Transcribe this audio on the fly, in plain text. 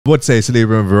would say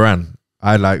Saliba and Varane.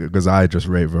 I like it because I just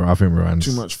rate Varane. I think Varane's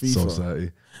too much FIFA. so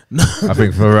dirty. I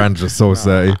think Varane's just so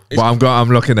dirty. But I'm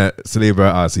looking at Saliba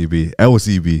at RCB.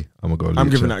 LCB, I'm going to go I'm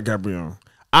giving that Gabriel.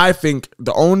 I think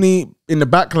the only, in the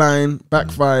back line,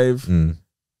 back five,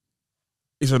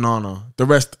 is Onana. The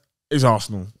rest is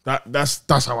Arsenal.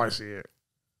 That's how I see it.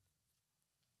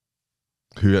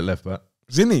 Who at left back?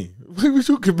 Zinni. What are we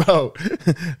talking about?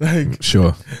 Like,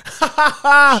 Sure.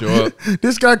 Sure.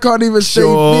 This guy can't even say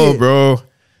Sure, bro.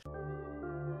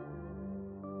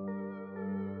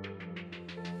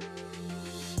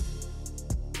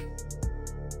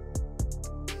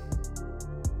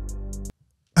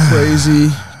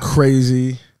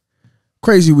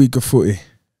 Crazy week of footy,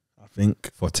 I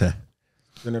think. Forte.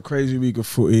 Been a crazy week of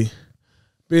footy.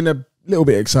 Been a little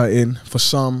bit exciting for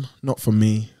some, not for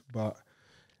me, but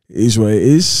it is what it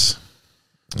is.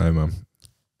 Hey, man.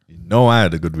 You know I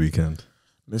had a good weekend.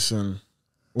 Listen,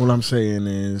 all I'm saying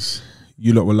is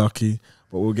you lot were lucky,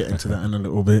 but we'll get into that in a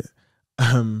little bit.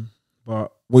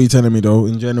 But what are you telling me, though,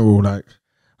 in general, like,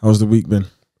 how's the week been?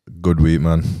 Good week,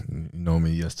 man. You know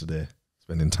me yesterday.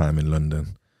 Spending time in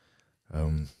London,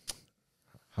 having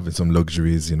some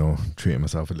luxuries, you know, treating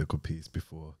myself a little piece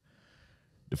before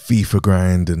the FIFA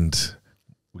grind, and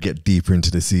we get deeper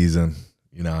into the season.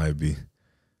 You know how it be.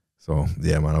 So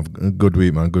yeah, man, I've good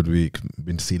week, man. Good week.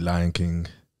 Been to see Lion King,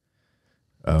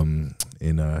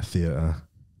 in a theatre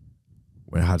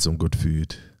where I had some good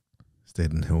food.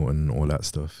 Stayed in Hilton, all that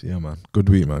stuff. Yeah, man. Good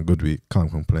week, man. Good week. Can't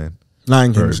complain.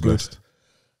 Lion King's good.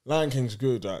 Lion King's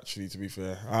good, actually, to be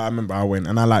fair. I remember I went,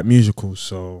 and I like musicals,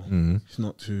 so it's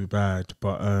not too bad.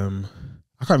 But I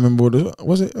can't remember what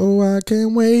was it. Oh, I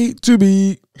can't wait to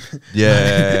be.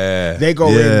 Yeah. They go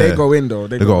in, though.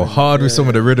 They go hard with some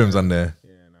of the rhythms on there.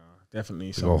 Yeah, no,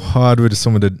 definitely. They go hard with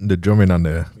some of the drumming on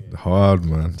there. Yeah. Hard,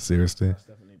 man. Seriously.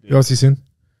 What else you seen?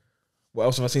 What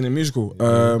else have I seen in musical?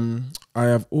 I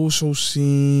have also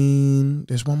seen,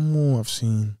 there's one more I've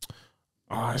seen.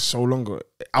 It's so long ago.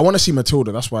 I want to see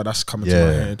Matilda. That's why that's coming to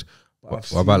my head.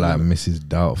 What about like Mrs.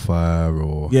 Doubtfire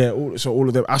or? Yeah, all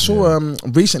of them. I saw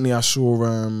recently. I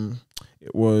saw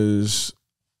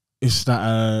it's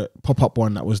that pop-up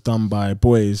one that was done by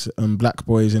boys black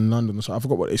boys in London. So I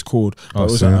forgot what it's called. But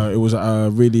it was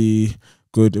really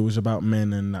good. It was about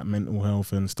men and that mental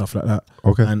health and stuff like that.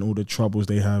 Okay. And all the troubles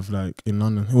they have like in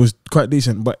London. It was quite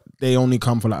decent, but they only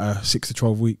come for like 6 to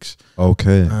 12 weeks.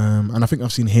 Okay. And I think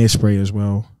I've seen Hairspray as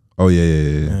well. Oh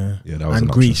yeah. That was and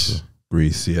Grease.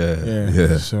 Grease,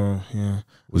 yeah. So yeah.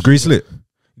 Was Grease lit?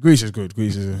 Grease is good.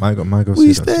 Grease is. My God.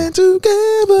 We stand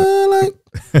together like.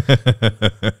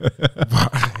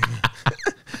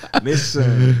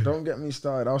 Listen, don't get me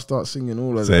started. I'll start singing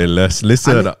all of that. Say less.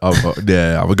 Listen,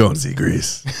 I'm going to see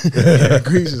Grease. Yeah,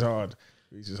 Grease is hard.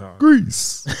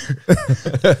 Grease.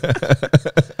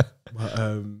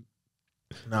 But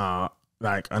nah,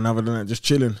 like, and other than that, just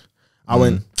chilling. I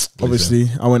went, obviously,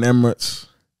 I went Emirates.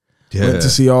 Yeah. Went to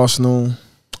see Arsenal.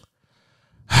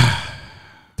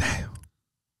 Damn.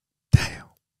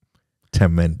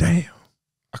 10 men, damn.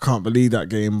 I can't believe that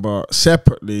game, but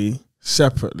separately,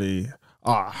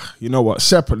 you know what?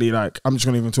 Separately, like, I'm just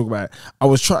gonna even talk about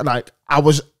it. I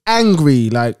was angry,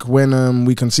 like, when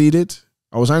we conceded.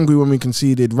 I was angry when we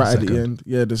conceded right at the end.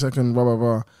 Yeah, the second, blah, blah,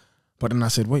 blah. But then I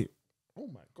said, wait, oh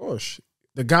my gosh.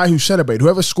 The guy who celebrated,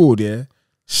 whoever scored,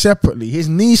 separately, his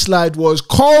knee slide was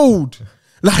cold.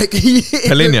 Like, he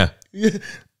hit Polinia. Yeah.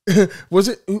 Was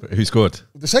it? Who scored?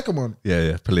 The second one?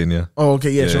 Yeah, Polinia. Oh,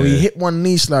 okay, yeah. So he hit one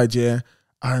knee slide,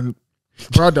 and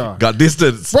brother. Got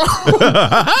distance. Bro.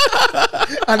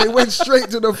 And it went straight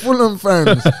to the Fulham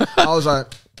fans. I was like.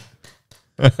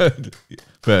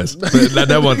 First.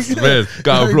 That one's first.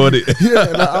 Gotta applaud it. Yeah,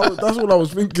 that's what I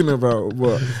was thinking about.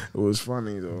 But it was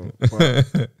funny, though.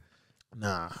 But,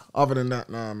 nah. Other than that,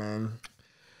 nah, man.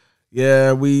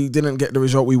 Yeah, we didn't get the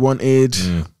result we wanted.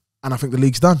 And I think the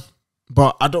league's done.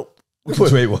 But I don't.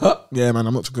 Wait, what? Yeah, man,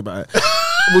 I'm not talking about it.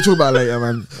 We'll talk about it later,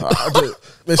 man.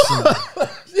 Listen.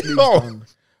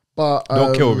 But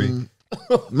don't kill me.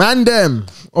 Man, them.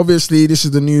 Obviously, this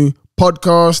is the new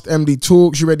podcast, MD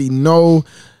Talks. You already know.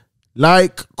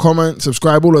 Like, comment,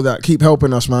 subscribe, all of that. Keep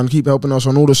helping us, man. Keep helping us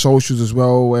on all the socials as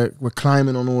well. We're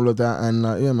climbing on all of that. And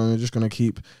yeah, man, we're just going to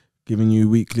keep giving you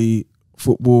weekly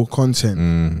football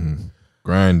content.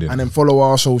 Grinding. And then follow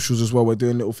our socials as well. We're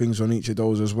doing little things on each of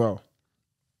those as well.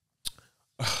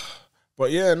 But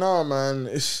yeah, no, man.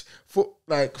 It's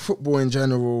football in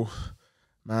general,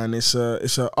 man. It's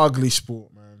a ugly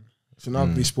sport, man. It's an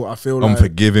ugly sport. I feel like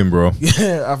unforgiving, bro.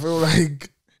 Yeah, I feel like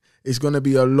it's gonna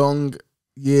be a long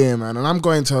year, man. And I'm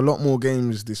going to a lot more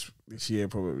games this year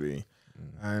probably.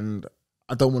 And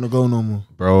I don't want to go no more.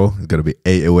 Bro, it's gonna be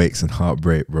 8 awakes and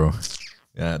heartbreak, bro.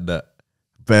 Yeah, that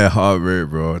bare heartbreak,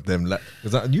 bro. Them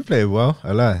you play well,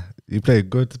 I lie. You play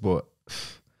good, but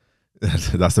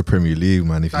that's the Premier League,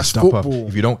 man. If That's you stop football.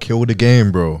 if you don't kill the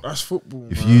game, bro. That's football.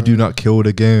 If you do not kill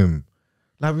the game,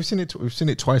 like we've seen it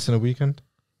twice in a weekend.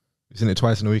 We've seen it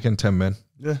twice in a weekend. 10 men,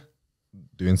 Yeah.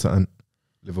 doing something.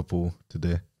 Liverpool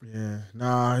today. Yeah.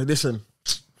 Nah, listen.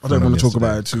 I don't want to talk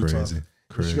about it too much. Crazy.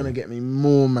 It's gonna get me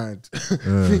more mad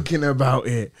thinking about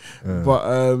it.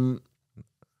 But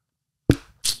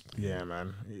yeah,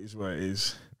 man, it is what it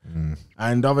is.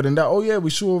 And other than that, oh yeah, we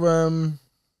saw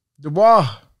Demola.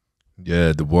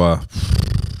 Yeah, Dubois.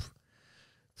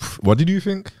 What did you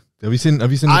think? Have you seen?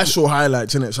 I saw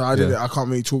highlights in it, so I can't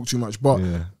really talk too much. But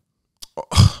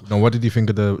no, what did you think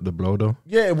of the blow though?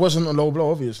 Yeah, it wasn't a low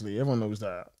blow. Obviously, everyone knows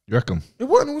that. You reckon? It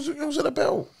wasn't. It was at a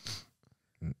belt.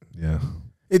 Yeah.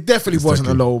 It definitely wasn't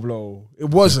a low blow. It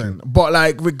wasn't. But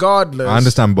like, regardless, I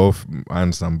understand both.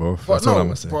 That's all I'm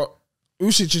gonna say. But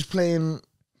Usyk is playing.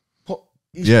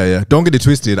 Yeah. Don't get it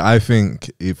twisted. I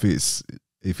think if it's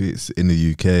in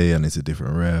the UK and it's a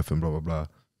different ref and blah blah blah,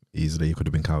 easily you could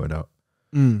have been counted out.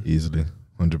 Easily,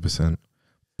 100%.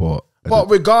 But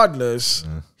regardless,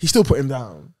 he still put him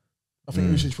down. I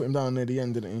think Usyk put him down near the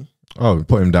end, didn't he? Oh,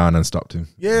 put him down and stopped him.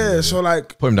 Yeah. So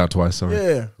like, put him down twice. Sorry.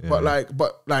 Yeah. But like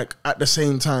at the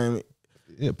same time.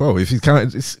 Yeah, bro. If he's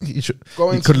counted, he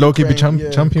could low-key be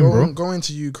champion, bro. Going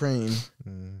to Ukraine,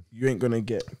 you ain't gonna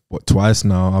get. What, twice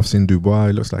now? I've seen Dubois.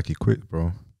 It looks like he quit,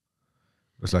 bro.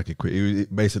 Looks like he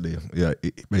quit. Basically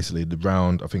the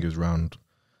round. I think it was round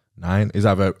 9. Is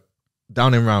either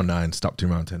down in round 9, stopped in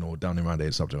round 10, or down in round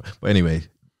 8, stopped him. But anyway,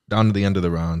 down to the end of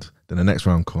the round. Then the next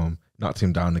round come, knocked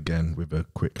him down again with a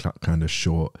quick kind of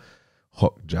short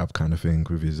hot jab kind of thing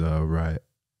with his right,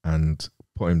 and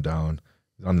put him down.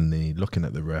 On the knee, looking up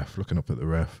at the ref,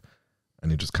 and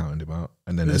he just counted him out.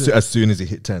 And then as soon as he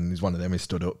hit 10, he's one of them. He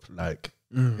stood up, like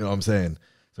you know what I'm saying.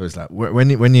 So it's like when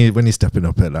you're stepping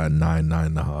up at like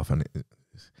 9.5, and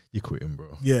you quit him,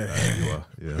 bro. Yeah, like, you are.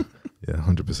 Yeah,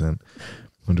 100%.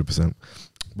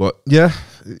 But yeah,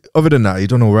 other than that, he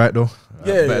done all right though.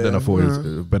 Better than I thought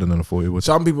he would.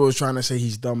 Some people was trying to say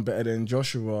he's done better than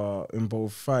Joshua in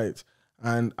both fights,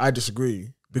 and I disagree.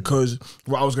 Because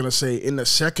what I was going to say, in the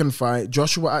second fight,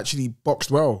 Joshua actually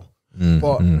boxed well.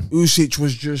 But Usyk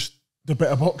was just the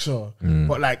better boxer.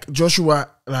 But like Joshua,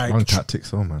 like... Run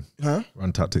tactics though, man. Huh?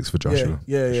 Run tactics for Joshua.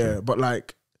 Yeah. Sure. But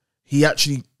like, he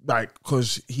actually, like,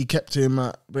 because he kept him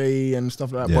at bay and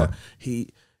stuff like that. Yeah. But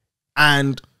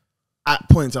and at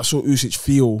points, I saw Usyk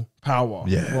feel power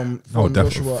from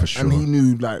Joshua. For sure. And he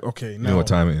knew, like, okay, now... You know what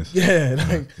time it is. Yeah.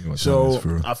 Like, you know so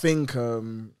I think...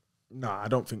 I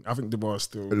think the bar is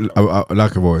still...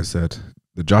 Like I've always said,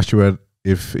 the Joshua,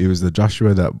 if it was the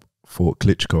Joshua that fought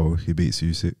Klitschko, he beats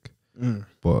Usyk.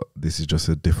 But this is just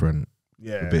a different,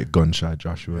 a bit gun-shy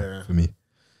Joshua for me.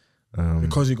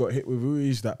 Because he got hit with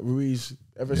Ruiz,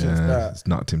 ever since that... It's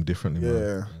knocked him differently,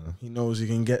 man. He knows he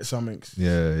can get something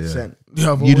sent.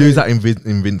 You lose that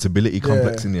invincibility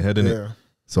complex in your head, innit?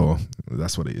 So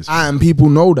that's what it is. And people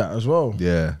know that as well.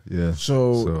 Yeah.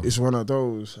 So it's one of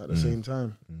those at the same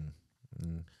time.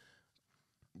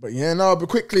 But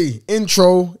quickly,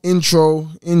 intro.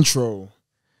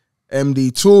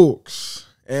 MD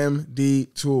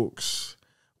Talks.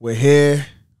 We're here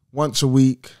once a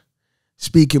week,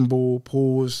 speaking ball,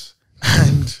 pause,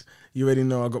 and you already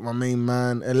know I got my main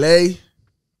man, LA.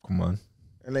 Come on.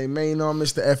 LA Maynard,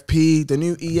 Mr. FP. The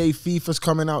new EA FIFA's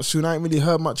coming out soon. I ain't really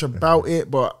heard much about it,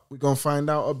 but we're going to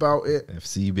find out about it.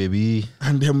 FC, baby.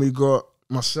 And then we got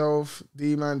myself,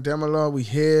 D-Man, Demola. We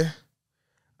here.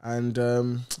 And,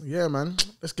 man,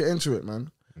 let's get into it,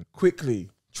 man. Quickly.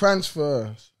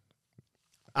 Transfers.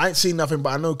 I ain't seen nothing, but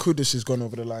I know Kudus has gone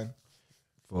over the line.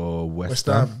 For West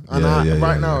Ham. And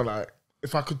right now, like,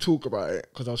 if I could talk about it,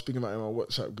 because I was speaking about it in my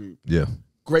WhatsApp group. Yeah.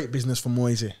 Great business for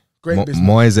Moise. Great business.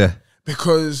 Moise.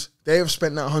 Because they have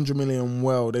spent that 100 million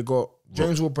well. They got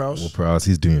James Ward-Prowse. Ward-Prowse,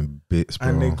 he's doing bits, bro.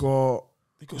 And they got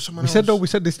someone else. We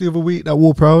said this the other week, that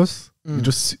Ward-Prowse.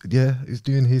 He's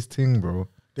doing his thing, bro.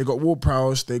 They got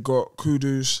Ward-Prowse, they got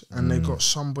Kudus, and they got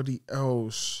somebody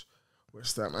else.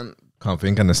 What's that, man? Can't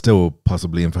think, and they're still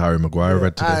possibly in for Harry Maguire.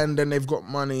 Read today. And then they've got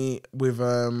money with,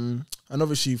 and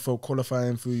obviously for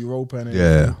qualifying through Europa and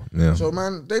everything. Yeah. So,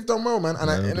 man, they've done well, man.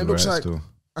 And it looks like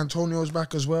Antonio's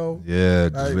back as well. Yeah,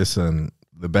 listen,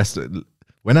 the best...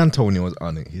 When Antonio's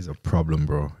on it, he's a problem,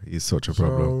 bro. He's such a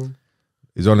problem.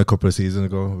 He's only a couple of seasons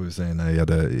ago. We were saying he had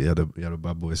a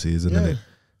bad boy season, innit?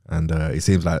 And it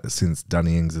seems like since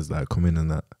Danny Ings has like come in and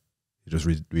that, he's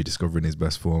just rediscovering his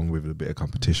best form with a bit of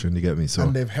competition. You get me? So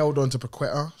and they've held on to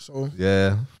Paqueta. So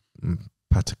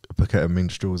packet of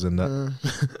minstrels and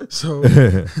that. So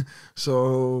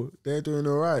they're doing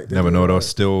all right. Never know though.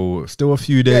 Still a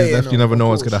few days left. You never know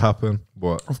what's gonna happen.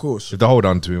 But of course, if they hold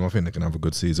on to him, I think they can have a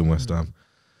good season. West Ham,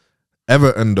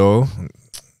 Everton though.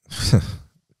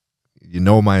 You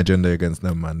know my agenda against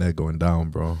them, man. They're going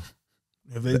down, bro.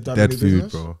 Have they done dead any food,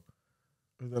 business? bro.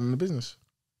 Have they done the business?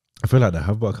 I feel like they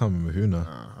have, but I can't remember who now.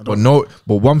 Nah,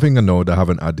 but one thing I know they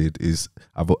haven't added is,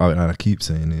 I keep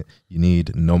saying it, you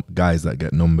need guys that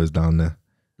get numbers down there.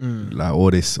 Like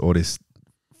all this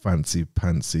fancy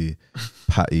pantsy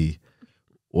patty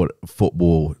or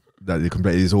football that they can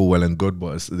play is all well and good,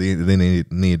 but they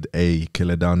need a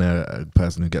killer down there, a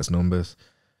person who gets numbers.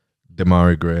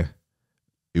 Demari Gray,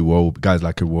 guys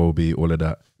like Iwobi, all of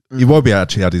that. Iwobi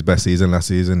actually had his best season last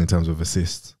season in terms of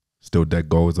assists. Still dead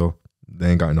goals though. They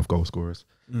ain't got enough goal scorers,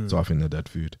 so I think they're dead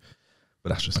food. But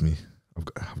that's just me.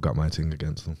 I've got my thing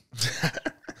against them.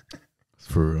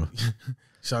 For real.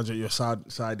 Sounds like you're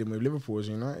siding with Liverpool as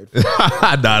United.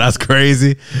 Nah, that's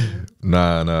crazy.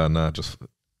 Nah. Just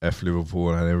F Liverpool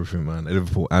and everything, man.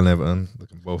 Liverpool and Everton, they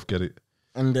can both get it.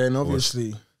 And then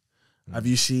obviously, have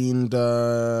you seen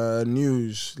the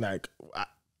news? Like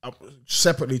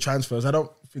separately transfers. I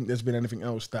don't think there's been anything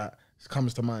else that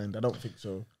comes to mind. I don't think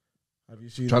so. Have you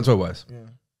seen transfer wise? Yeah.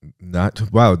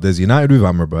 Wow, there's United with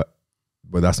Amrabat,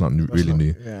 but that's not really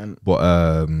new. Yeah,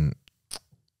 but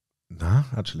nah,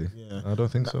 actually, I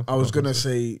don't think so. I was gonna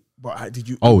say, but did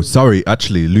you? Oh, sorry.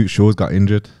 Actually, Luke Shaw's got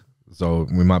injured, so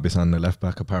we might be signing the left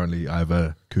back. Apparently,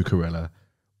 either Cucurella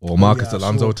or Marcus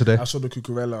Alonso today. I saw the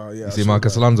Cucurella. Yeah, you see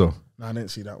Marcus Alonso? No, I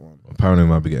didn't see that one. Apparently, we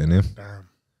might be getting him. Damn.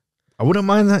 I wouldn't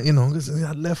mind that, because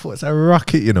that left foot's a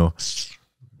rocket,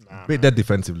 Bit dead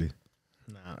defensively.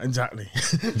 Nah, exactly.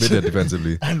 Bit dead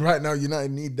defensively. And right now,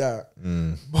 United need that.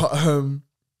 But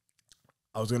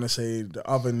I was gonna say the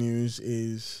other news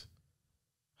is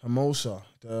Hermosa,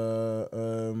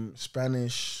 the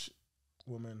Spanish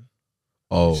woman.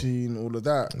 Oh, seen all of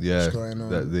that? Yeah, what's going on?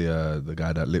 The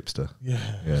guy that lips her. Yeah.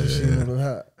 Seen all of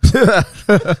that.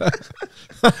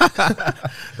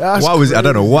 What was I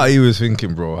don't know what he was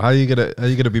thinking, bro. How you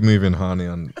gonna be moving honey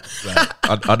on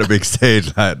on the big stage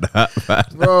like that, man?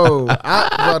 Bro,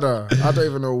 brother, I don't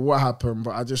even know what happened,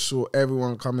 but I just saw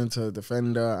everyone coming to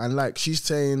defend her, and like she's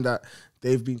saying that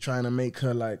they've been trying to make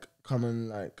her like come and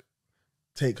like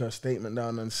take her statement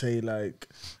down and say like,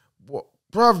 what,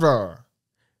 brother?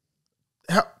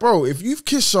 Bro, if you've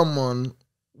kissed someone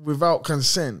without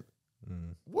consent,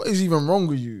 what is even wrong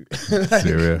with you? Like,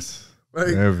 serious. Like,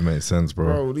 it never makes sense,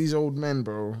 bro. These old men,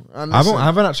 bro. I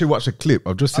haven't actually watched a clip.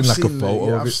 I've just seen like a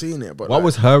photo of it. I've seen it, but what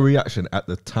was her reaction at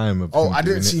the time of? Oh, I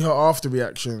didn't see her after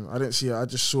reaction. I didn't see her. I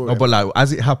just saw it. No, but like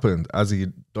as it happened, as he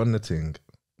done the thing,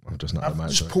 I'm just not. I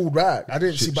just pulled back. I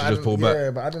didn't see. But just pulled back.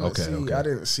 Yeah, but I didn't see. Okay. I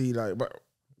didn't see like. But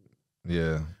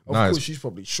yeah, of course she's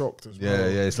probably shocked as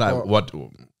well. Yeah. It's like what? I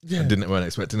weren't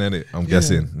expecting any. I'm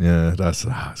guessing. Yeah, that's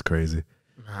crazy.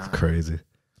 It's crazy.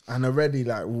 And already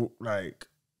like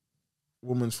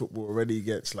women's football already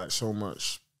gets like so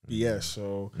much BS.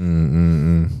 So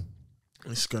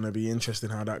it's gonna be interesting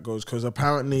how that goes, because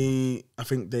apparently I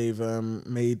think they've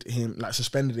made him like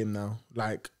suspended him now.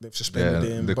 Like they've suspended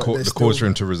him. The court's for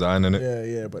him to resign,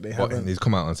 innit? Yeah, but they haven't. He's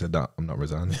come out and said that I'm not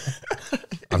resigning.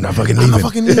 I'm not fucking leaving.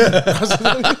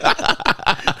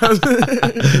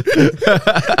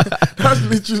 That's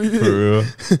literally it. For real.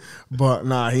 But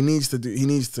nah, he needs to.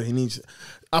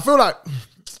 I feel like,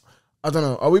 I don't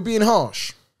know. Are we being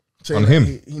harsh? On him?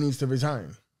 He needs to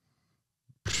resign.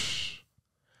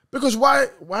 Because why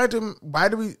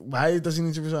does he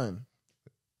need to resign?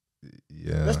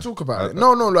 Yeah. Let's talk about it.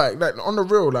 No, like on the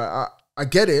real, like I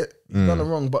get it. You've done it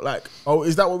wrong, but like,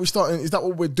 is that what we're starting? Is that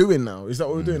what we're doing now? Is that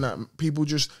what we're doing? Like people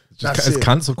it's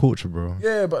cancel culture, bro.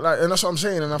 Yeah, but like, and that's what I'm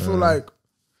saying. And I feel like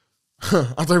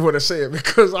I don't want to say it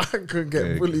because I could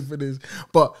get bullied for this.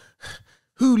 But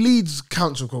who leads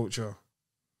cancel culture?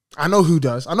 I know who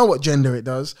does. I know what gender it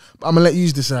does. But I'm gonna let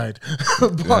you decide.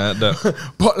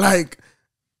 But like,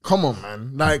 come on,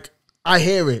 man. Like, I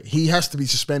hear it. He has to be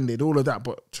suspended. All of that,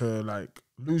 but to like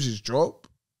lose his job.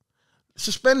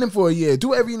 Suspend him for a year. Do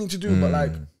whatever you need to do. But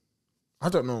like, I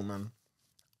don't know, man.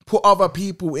 Put other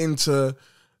people into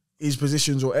his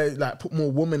positions, or like put more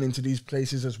women into these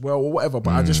places as well, or whatever.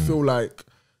 But I just feel like,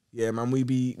 yeah, man, we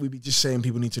be just saying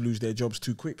people need to lose their jobs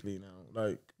too quickly now,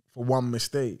 like for one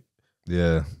mistake.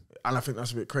 Yeah, and I think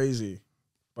that's a bit crazy.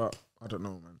 But I don't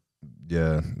know, man.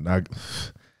 Yeah,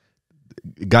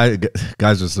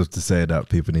 guys just love to say that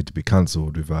people need to be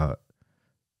cancelled without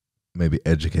maybe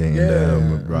educating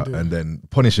them, right, and then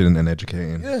punishing and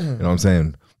educating. Yeah. You know what I'm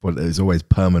saying? But there's always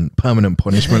permanent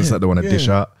punishments that they want to dish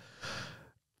out.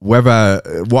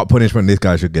 what punishment this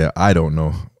guy should get, I don't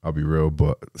know. I'll be real,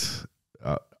 but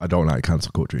I don't like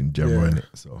cancel culture in general, innit?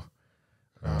 So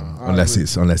unless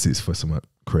it's for something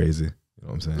crazy, you know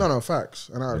what I'm saying? No, facts,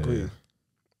 and I agree.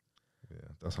 Yeah,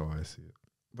 that's how I see it.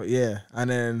 But yeah, and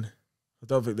then I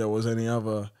don't think there was any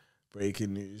other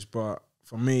breaking news, but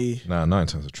for me, not in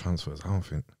terms of transfers, I don't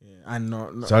think. Yeah, and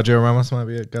not Sergio Ramos might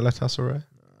be at Galatasaray.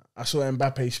 I saw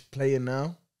Mbappe's playing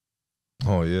now.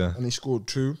 Oh yeah, and he scored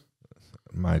 2.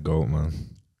 My goat, man.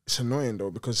 It's annoying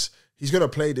though because he's gonna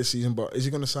play this season, but is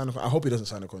he gonna sign I hope he doesn't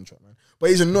sign a contract, man. But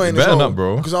he's annoying as well, not,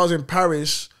 bro. Because I was in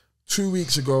Paris 2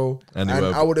 weeks ago, and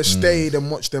I would have stayed and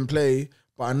watched them play,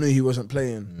 but I knew he wasn't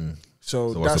playing.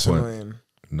 So that's annoying.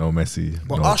 No Messi.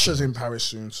 But no. Usher's in Paris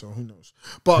soon, so who knows?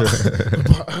 But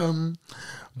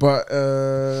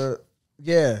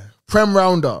yeah, Prem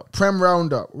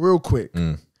roundup, real quick.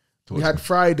 We had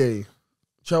Friday.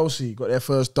 Chelsea got their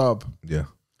first dub. Yeah.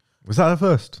 Was that their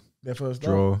first? Their first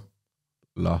draw, dub.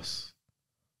 loss.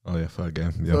 Oh yeah, third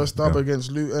game. Yeah, first dub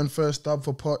against Luton. First dub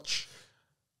for Poch.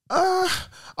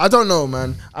 I don't know,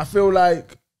 man. I feel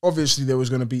like obviously they was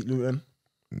gonna beat Luton.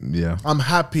 Yeah. I'm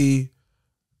happy.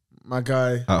 My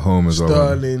guy at home as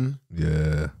Sterling. Well.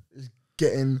 Yeah. Is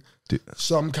getting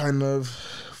some kind of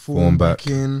form back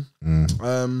in.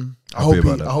 I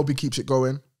hope he keeps it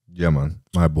going. Yeah, man.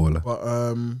 My baller. But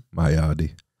my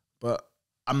yardie. But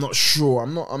I'm not sure.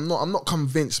 I'm not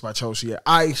convinced by Chelsea yet.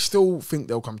 I still think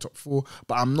they'll come top 4,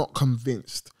 but I'm not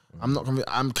convinced.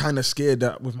 I'm kind of scared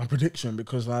that with my prediction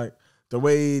because like the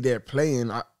way they're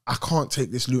playing, I can't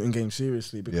take this Luton game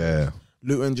seriously because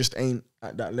Luton just ain't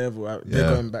at that level.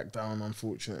 They're going back down,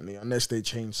 unfortunately, unless they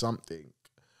change something.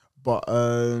 But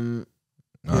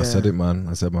I said it, man.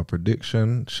 I said my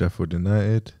prediction: Sheffield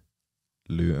United,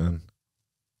 Luton,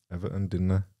 Everton,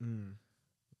 didn't I?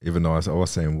 Even though I was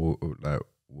saying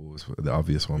Wolves were the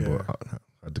obvious one, but I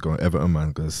had to go on Everton, man,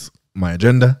 because my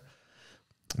agenda.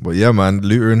 But yeah, man,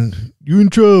 Luton, you in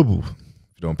trouble if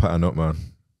you don't pattern up, man.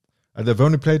 And they've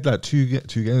only played like two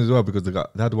games as well because they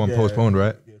had the one postponed,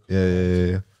 right?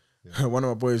 Yeah. One of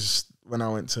my boys, when I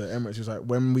went to Emirates, he was like,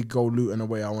 when we go Luton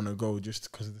away, I want to go just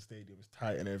because the stadium was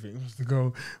tight and everything. He wants to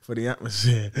go for the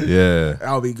atmosphere. Yeah.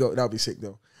 That'll be sick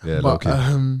though. Yeah, but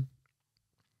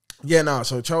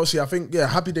so Chelsea, I think,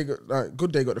 happy they got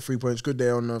good they got the 3 points, good day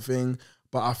on the thing.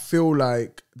 But I feel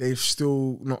like they've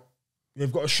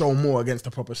got to show more against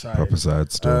the proper side. Proper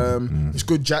side still. It's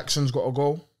good Jackson's got a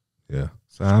goal. Yeah.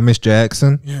 So I miss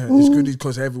Jackson. Yeah, it's good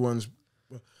because everyone's.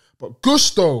 But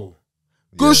Gusto.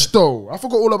 I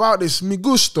forgot all about this. Mi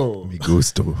Gusto.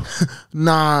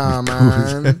 Nah,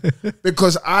 man.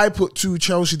 Because I put 2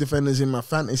 Chelsea defenders in my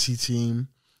fantasy team,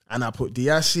 and I put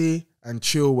Diassi and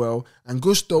Chilwell, and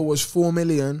Gusto was 4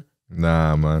 million.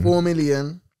 Nah, man. 4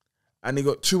 million, and he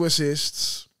got 2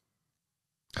 assists.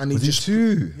 And he just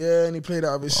 2. Yeah, and he played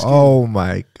out of his skin. Oh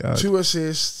my God. 2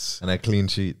 assists and a clean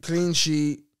sheet.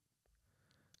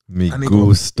 Mi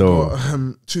Gusto. He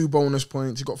got 2 bonus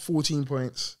points. He got 14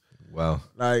 points. Wow.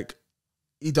 Like,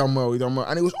 he done well.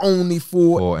 And it was only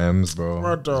 4 M's, bro.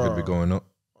 Brother. It's going to be going up.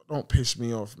 Don't piss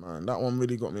me off, man. That one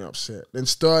really got me upset. Then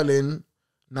Sterling,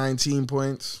 19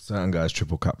 points. Certain guys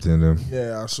triple captain them.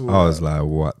 Yeah, I saw I was like,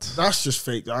 what? That's just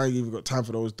fake. I ain't even got time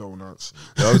for those donuts.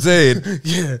 You know what I'm saying?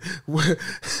 Yeah.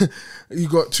 You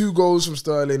got 2 goals from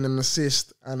Sterling, an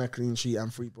assist, and a clean sheet,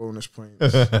 and 3 bonus points.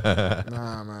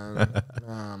 Nah,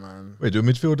 man. Wait, do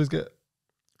midfielders get?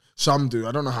 Some do.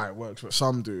 I don't know how it works, but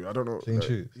some do. I don't know. Clean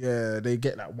sheets? Yeah, they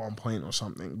get like 1 point or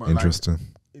something. But interesting.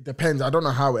 It depends. I don't know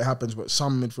how it happens, but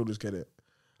some midfielders get it.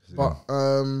 But,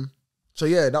 so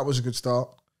yeah, that was a good start.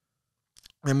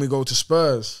 Then we go to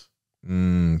Spurs.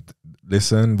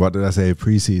 Listen, what did I say?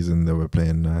 Pre-season, they were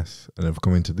playing nice. And they've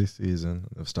come into this season.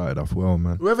 They've started off well,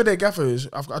 man. Whoever their gaffer is,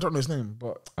 I don't know his name,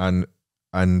 but... And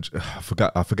I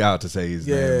forgot to say his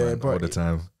name, man, all the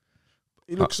time.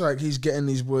 He looks like he's getting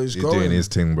these boys going. He's doing his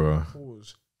thing, bro.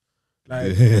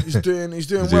 Like, he's doing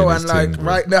well. And like, thing,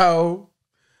 right now,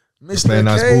 Mr. Kane.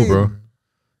 Nice ball, bro.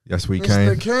 Yes, we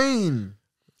can. Mr. Kane.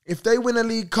 If they win a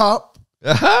League Cup...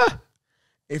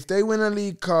 And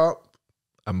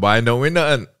Bayern don't win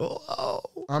nothing.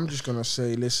 I'm just going to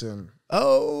say, listen.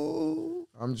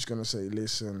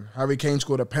 Harry Kane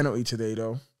scored a penalty today,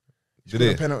 though. He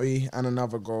scored a penalty and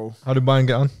another goal. How did Bayern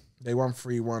get on? They won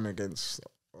 3-1 against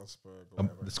Spurs.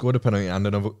 They scored a penalty and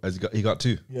another. He got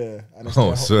 2. Yeah. And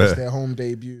it's their home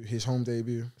debut. His home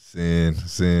debut. Sin.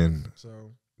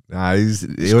 So... Nah,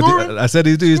 I said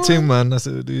he'd do his thing, man.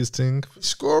 He's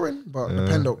scoring, but the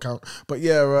pen don't count. But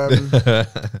yeah,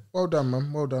 well done,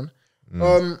 man. Well done.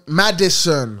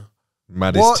 Maddison.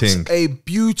 Maddest thing. a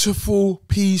beautiful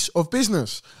piece of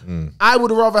business. I would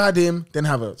have rather had him than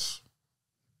Havertz.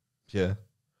 Yeah.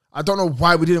 I don't know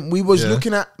why we didn't. We was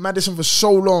looking at Maddison for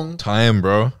so long. Time,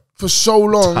 bro. For so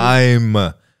long.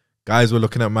 Time. Guys were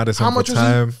looking at Maddison How much for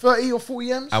time. was he? 30 or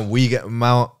 40 M's? And we get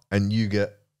Mount and you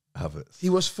get Havertz. He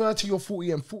was 30 or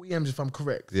 40 M's. 40 M's if I'm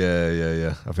correct.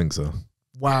 Yeah. I think so.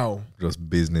 Wow. Just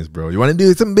business, bro. You want to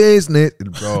do some business?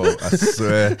 Bro,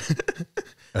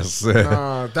 I swear.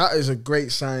 Nah, that is a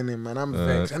great signing, man. I'm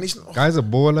vexed. And he's guy's a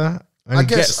baller. And I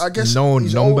guess no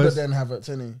he's numbers. older than Havertz,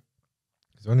 isn't he?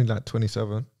 He's only like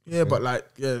 27. Yeah, but like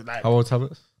how old's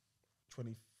Havertz?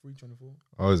 23, 24.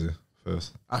 Oh, is he?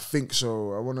 First. I think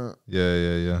so. I wanna.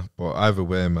 Yeah. But either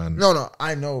way, man. No,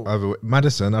 I know. Either way,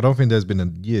 Maddison, I don't think there's been a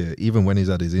year, even when he's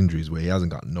had his injuries, where he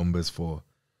hasn't got numbers for,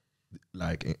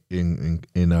 like in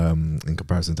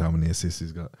comparison to how many assists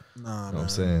he's got. Nah, you know what I'm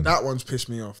saying? That one's pissed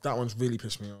me off. That one's really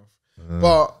pissed me off.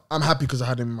 But I'm happy because I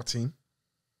had him in my team.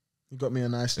 He got me a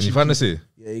nice. In your fantasy?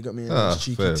 Yeah, he got me a nice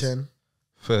cheeky 10.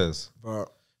 Fairs.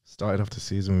 But started off the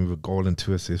season with a goal and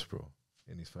 2 assists, bro,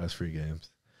 in his first 3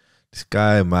 games. This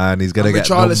guy, man, he's gonna get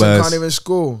numbers. Richarlison can't even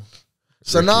score.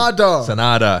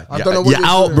 Sanada. I don't know what you're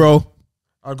out, doing. bro.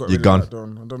 I got you're gone. I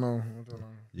don't know.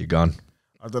 You're gone.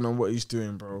 I don't know what he's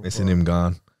doing, bro. Missing him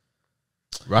gone.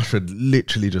 Rashford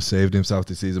literally just saved himself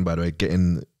this season, by the way,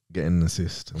 getting an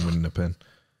assist and winning the pen.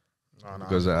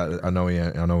 Because I know he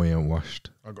ain't washed.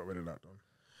 I got rid of that, done.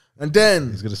 And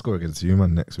then he's gonna score against you,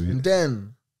 man, next week. And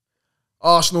then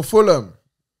Arsenal Fulham.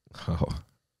 Oh.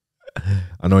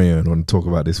 I know you don't want to talk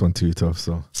about this one too tough,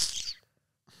 so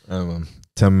 10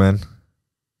 men.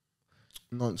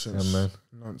 Nonsense. 10 men.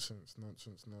 Nonsense.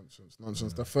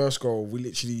 The first goal, we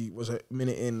literally was a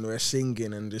minute in, we're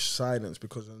singing and just silence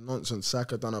because of nonsense.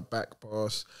 Saka done a back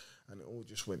pass and it all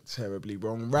just went terribly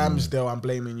wrong. Ramsdale, I'm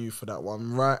blaming you for that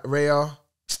one. Raya,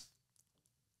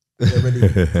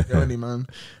 get ready, man.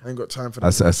 I ain't got time for that. I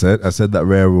said that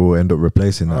Raya will end up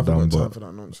replacing that down. I haven't got time for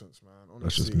that nonsense, man.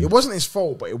 Honestly, it wasn't his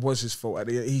fault, but it was his fault.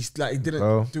 He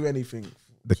didn't do anything.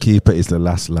 The keeper is the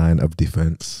last line of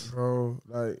defense, bro.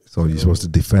 So you're supposed to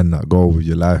defend that goal with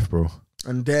your life, bro.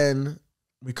 And then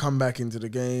we come back into the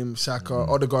game. Saka,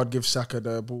 Odegaard gives Saka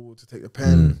the ball to take the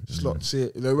pen, slots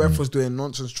it. The ref was doing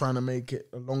nonsense trying to make it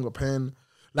a longer pen.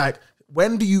 Like,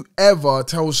 when do you ever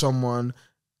tell someone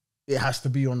it has to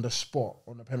be on the spot,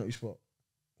 on the penalty spot?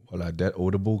 Well, like that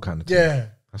audible kind of thing. Yeah.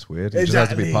 That's weird. It just has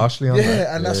to be partially on that.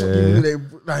 Yeah, and that's what people do.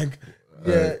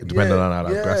 Depending on how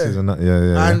that grass is and that.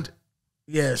 And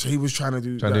so he was trying to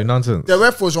do nonsense. The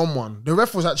ref was on one. The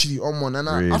ref was actually on one. And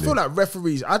I feel like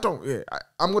referees, I'm going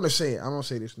to say it. I'm going to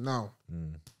say this now.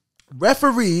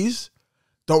 Referees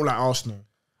don't like Arsenal.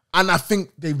 And I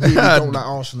think they really don't like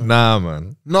Arsenal. Nah,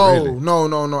 man. No, really?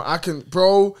 No. I can,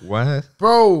 bro. What?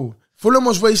 Bro, Fulham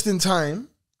was wasting time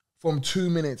from 2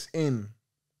 minutes in.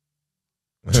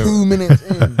 2 minutes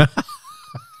in.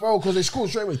 Bro, because they scored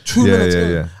straight away. 2 minutes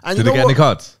in. Yeah. And did they get any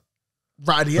cards?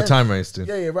 Right at the end. For time wasting.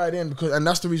 Yeah, right at the end. And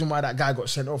that's the reason why that guy got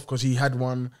sent off, because he had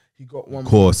one. He got one. Of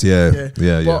course, yeah.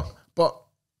 But,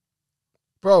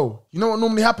 bro, you know what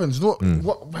normally happens?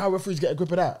 How referees get a grip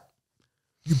of that?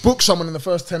 You book someone in the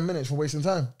first 10 minutes for wasting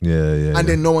time. Yeah. And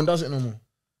then no one does it no more.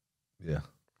 Yeah.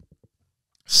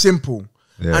 Simple.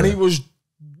 Yeah. And he was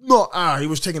he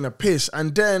was taking a piss.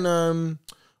 And then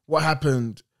what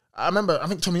happened? I remember, I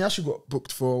think Tomiyasu got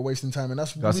booked for wasting time, and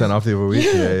that's sent off the other week.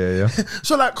 Yeah.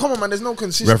 So, like, come on, man, there's no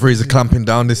consistency. Referees are clamping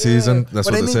down this season. That's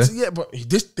what they say. But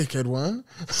this dickhead won.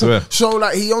 Swear. So,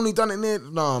 like, he only done it near.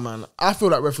 Nah, man, I feel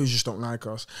like referees just don't like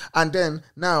us. And then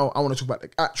now I want to talk about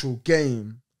the actual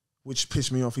game, which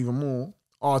pissed me off even more.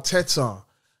 Arteta,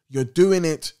 you're doing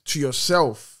it to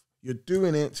yourself. You're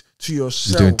doing it to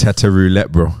yourself. You're doing Teta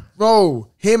Roulette, bro. Bro,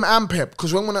 him and Pep,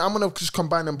 because I'm gonna just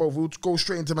combine them both. We'll go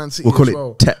straight into Man City. We'll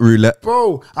call it Tet Roulette.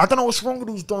 Bro, I don't know what's wrong with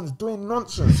these dons doing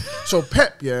nonsense. So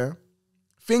Pep,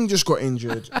 Thing just got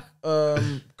injured.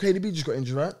 KDB just got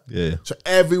injured, right? Yeah. So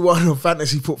everyone on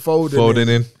fantasy put Foden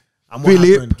in. And what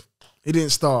happened? He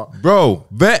didn't start. Bro,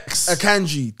 Vex.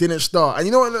 Akanji didn't start. And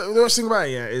you know what the worst thing about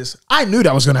it is? I knew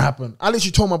that was going to happen. I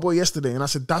literally told my boy yesterday, and I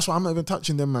said, that's why I'm not even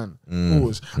touching them, man.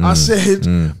 I said,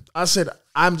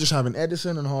 I'm just having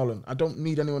Edison and Haaland. I don't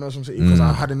need anyone else from City because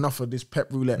I had enough of this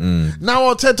Pep Roulette.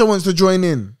 Now Arteta wants to join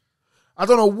in. I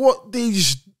don't know what they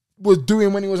was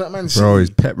doing when he was at Man City. Bro, he's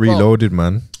Pep reloaded,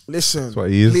 man. Listen, that's what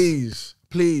he is.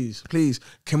 Please.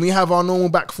 Can we have our normal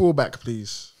back fullback,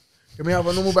 please? Can we have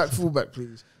a normal back fullback,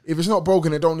 please? If it's not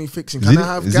broken, it don't need fixing. Can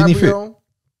I have Gabriel?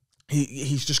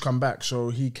 He's just come back,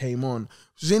 so he came on.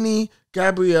 Zinni,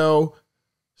 Gabriel,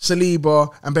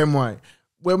 Saliba, and Ben White.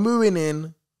 We're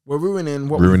ruining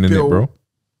what we built. Bro.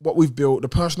 what we've built, the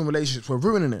personal relationships, we're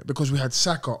ruining it because we had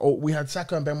Saka. Oh, we had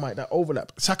Saka and Ben White, that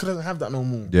overlap. Saka doesn't have that no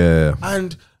more. Yeah.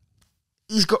 And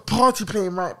he's got Partey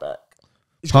playing right back.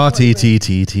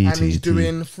 Partey, and he's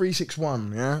doing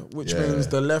 3-6-1, yeah, which means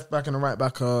the left back and the right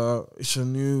back it's a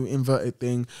new inverted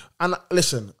thing. And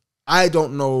listen, I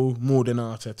don't know more than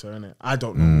Arteta, innit? I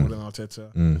don't know more than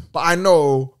Arteta, but I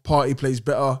know Partey plays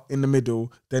better in the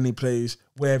middle than he plays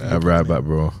wherever. Right back,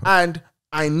 bro. And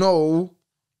I know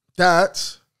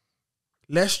that.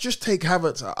 Let's just take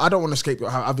Havertz. I don't want to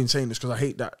scapegoat. I've been saying this because I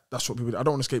hate that. That's what people do. I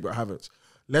don't want to scapegoat Havertz.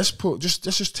 Let's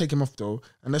just take him off though,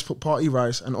 and let's put Partey,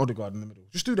 Rice, and Odegaard in the middle.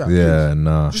 Just do that. Yeah, please.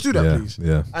 nah. Just do that, please.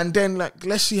 Yeah. And then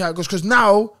let's see how it goes. Because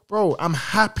now, bro, I'm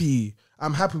happy.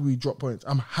 I'm happy we dropped points.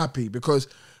 I'm happy because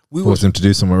we forced him to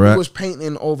do something right. We was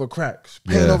painting over cracks.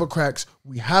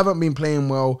 We haven't been playing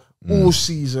well all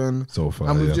season so far,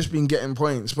 and we've just been getting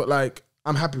points. But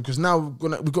I'm happy because now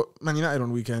we've got Man United on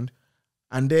the weekend,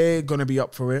 and they're gonna be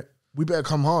up for it. We better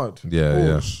come hard.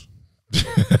 Yeah.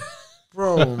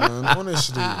 Bro, man,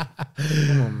 honestly.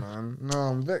 Come on, man. No,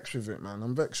 I'm vexed with it,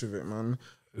 man.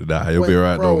 Nah, you'll be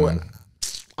right though, man.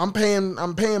 I'm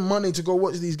paying money to go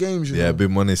watch these games, you know? Big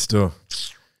money still.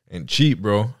 Ain't cheap,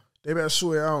 bro. They better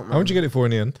sort it out, man. How much you get it for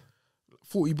in the end?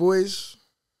 40 boys.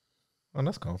 Oh,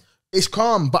 that's calm. It's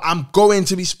calm, but I'm going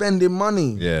to be spending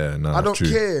money. Yeah, no, I don't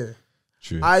care.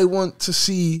 True. I want to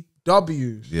see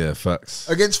W's. Yeah, facts.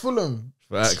 Against Fulham.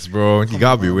 Facts, bro. You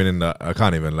gotta be winning that. I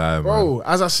can't even lie, bro. Man.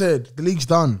 As I said, the league's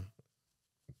done.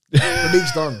 The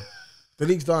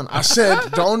league's done. I said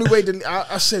the only way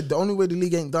the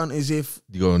league ain't done is if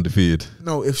you go undefeated.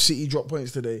 No, if City drop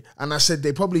points today. And I said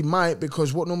they probably might,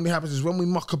 because what normally happens is when we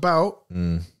muck about,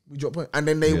 we drop points. And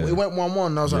then it went 1-1.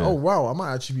 And I was like, oh wow, I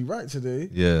might actually be right today.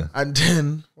 Yeah. And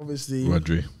then obviously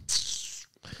Rodri.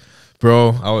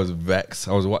 Bro, I was vexed.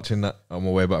 I was watching that on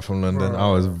my way back from London. I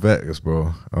was vexed,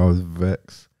 bro. I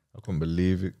couldn't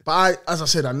believe it. But as I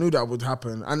said, I knew that would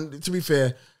happen. And to be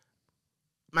fair,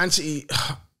 Man City,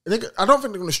 I don't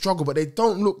think they're going to struggle, but they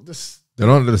don't look They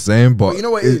don't look the same, but you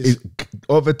know what it is?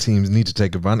 Other teams need to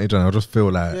take advantage, and I just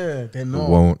feel like they're not.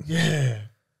 Won't. Yeah.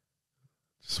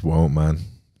 Just won't, man.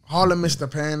 Haaland missed the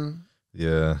pen.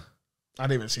 Yeah. I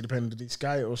didn't even see the pen. Did he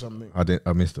sky it or something?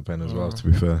 I missed the pen as well, to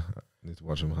be fair. I need to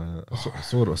watch them. I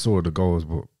saw the goals,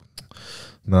 but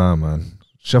nah, man.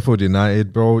 Sheffield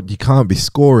United, bro, you can't be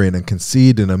scoring and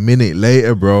conceding a minute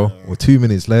later, bro, or 2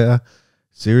 minutes later.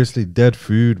 Seriously, dead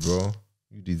food, bro.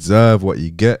 You deserve what you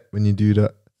get when you do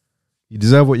that. You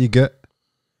deserve what you get.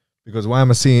 Because why am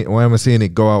I seeing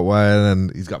it go out wide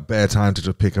and he's got bare time to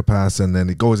just pick a pass, and then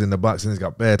he goes in the box and he's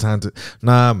got bare time to...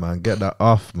 Nah, man, get that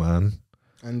off, man.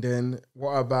 And then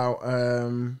what about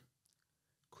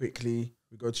quickly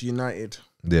we go to United?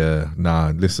 Yeah,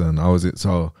 nah, listen,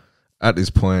 so at this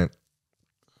point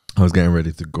I was getting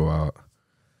ready to go out,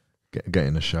 get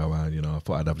in the shower, you know. I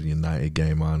thought I'd have the United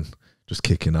game on, just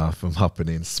kicking off and hopping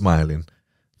in, smiling,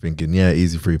 thinking, yeah,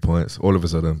 easy 3 points. All of a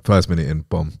sudden, first minute in,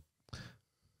 boom,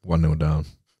 1-0 down.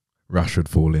 Rashford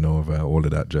falling over, all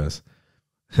of that jazz.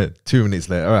 2 minutes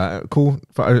later, all right, cool.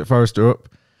 Forrester up,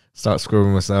 start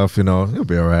scrubbing myself, you know, it'll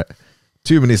be all right.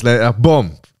 2 minutes later,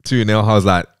 boom, 2-0. I was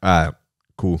like, all right,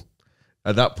 cool.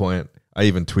 At that point, I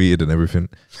even tweeted and everything.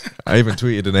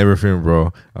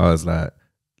 Bro. I was like,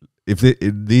 if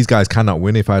these guys cannot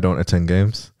win if I don't attend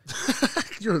games.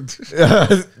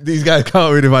 These guys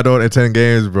can't win if I don't attend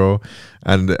games, bro.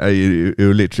 And I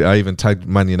even tagged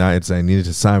Man United saying, you need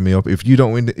to sign me up. If we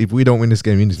don't win this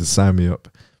game, you need to sign me up,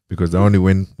 because they only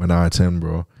win when I attend,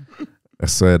 bro. I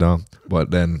swear down.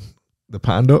 But then they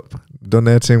patterned up, done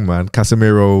their thing, man.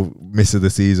 Casemiro missed the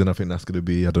season. I think that's gonna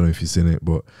be, I don't know if you've seen it,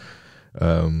 but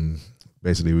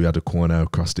basically we had a corner,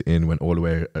 crossed it in, went all the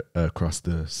way across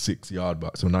the 6 yard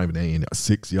box. So not even 18,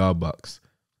 6 yard box.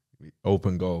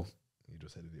 Open goal. He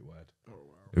just headed it wide. Oh,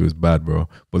 wow. It was bad, bro.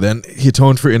 But then he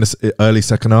atoned for it in the early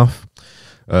second half.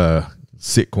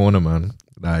 Sick corner, man.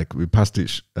 Like we passed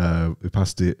it to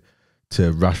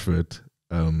Rashford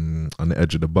on the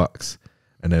edge of the box.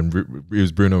 And then it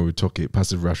was Bruno who took it,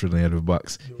 passed it to Rashford on the edge of the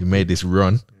box. He made this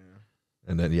run.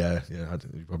 And then,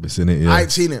 you've probably seen it. Yeah. I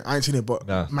ain't seen it, but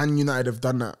Man United have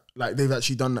done that. Like, they've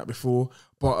actually done that before.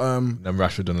 But then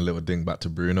Rashford done a little ding back to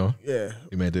Bruno. Yeah.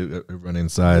 He made a run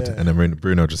inside, and then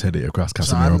Bruno just headed it across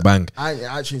Casemiro, bang. I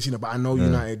actually ain't seen it, but I know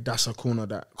United, that's a corner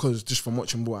that, because just from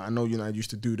watching ball, I know United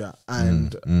used to do that.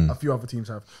 And a few other teams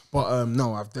have. But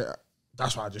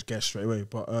that's why I just guessed straight away.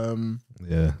 But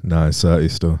it's 30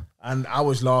 still. And I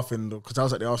was laughing because I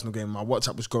was at the Arsenal game. My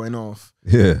WhatsApp was going off.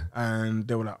 Yeah. And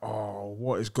they were like, oh,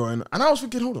 what is going on? And I was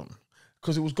thinking, hold on.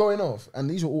 Because it was going off. And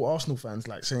these were all Arsenal fans,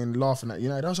 like, laughing at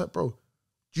United. I was like, bro,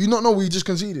 Do you not know we just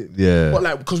conceded? Yeah. But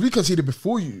like, because we conceded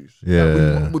before you. Yeah.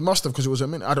 Like, we must have because it was a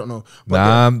minute. I don't know.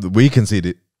 But we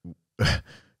conceded.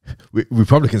 we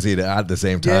probably conceded at the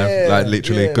same time. Yeah, like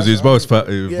literally. Because yeah, it was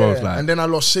both like. And then I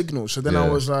lost signal. So then I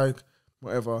was like,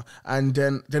 whatever. And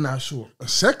then I saw a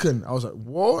second. I was like,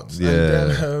 what? Yeah.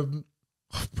 And then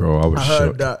bro, I was I heard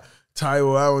shocked. that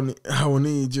Taiwo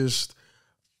Awoniyi just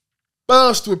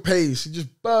burst with pace. He just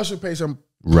burst with pace and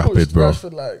Rapid, bro.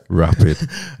 Rashford, like, Rapid.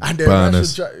 and then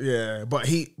Burners.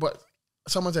 Rashford, but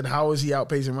someone said, how is he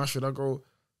outpacing Rashford? I go,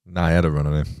 Nah, he had a run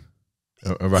on him.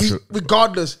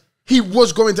 Regardless, he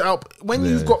was going to when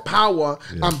you've got power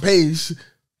and pace,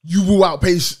 you will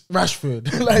outpace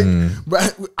Rashford. Like,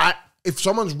 if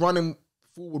someone's running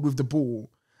forward with the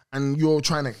ball and you're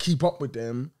trying to keep up with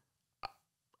them,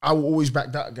 I will always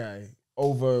back that guy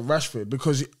over Rashford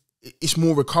because it's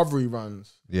more recovery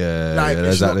runs. Yeah, like,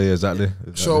 exactly.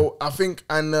 So I think,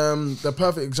 and the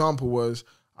perfect example was,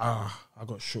 I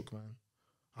got shook, man.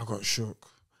 I got shook.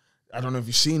 I don't know if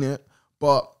you've seen it,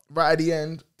 but right at the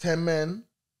end, 10 men,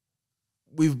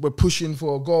 we're pushing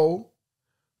for a goal.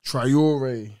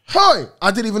 Traore. Hi! I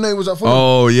didn't even know he was at Fulham.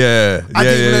 Oh, yeah. I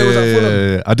didn't even know he was at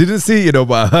Fulham. Yeah. I didn't see it,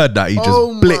 but I heard that. He just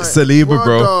blitzed Saliba,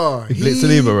 bro. He blitzed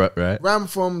Saliba, right? Ran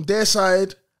from their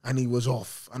side and he was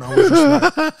off. And I was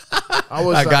just like...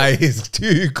 that guy is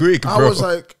too quick, bro. I was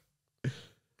like,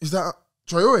 is that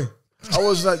Traore? I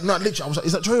was like, not literally. I was like,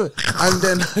 is that Traore? And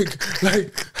then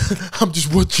like I'm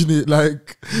just watching it,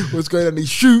 like, what's going on? He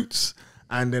shoots.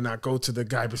 And then I go to the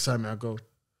guy beside me. I go,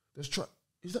 is that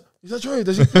Traore?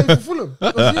 Does he play for Fulham?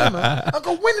 He goes, yeah, man. I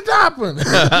go, when did that happen?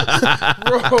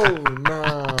 Bro,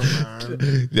 nah,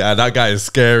 man. Yeah, that guy is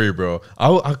scary, bro.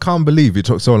 I can't believe it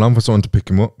took so long for someone to pick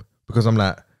him up because I'm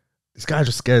like, this guy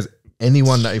just scares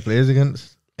anyone that he plays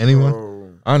against. Anyone. Bro.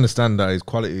 I understand that his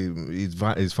quality,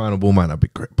 his final ball might not be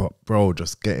great, but bro,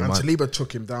 just get him. And Saliba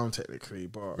took him down technically,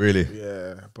 but really,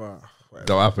 yeah, but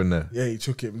whatever. What happened there? Yeah, he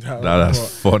took him down.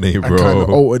 That's funny, bro. Kind of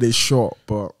altered his shot,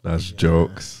 but that's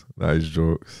jokes. That is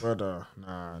jokes, brother.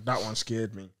 Nah, that one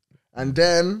scared me. And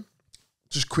then,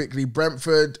 just quickly,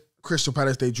 Brentford, Crystal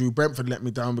Palace, they drew. Brentford let me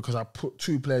down because I put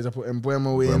two players. I put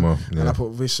Mbeumo in, and I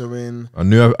put Visser in. I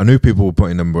knew people were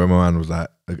putting Mbeumo and was like,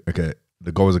 okay,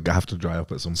 the goals are have to dry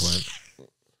up at some point.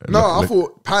 No, I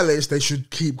thought Palace, they should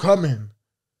keep coming.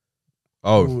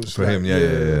 Oh, for him,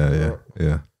 yeah.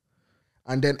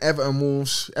 And then Everton,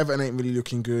 Wolves. Everton ain't really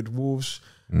looking good. Wolves,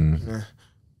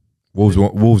 Wolves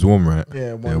won, right?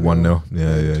 Yeah,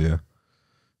 1-0.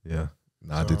 Yeah.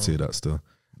 Nah, I did see that still.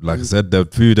 Like I said, they're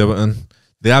food Everton.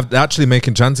 They're actually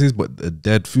making chances, but they're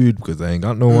dead food because they ain't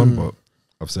got no one. But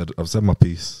I've said my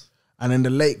piece. And then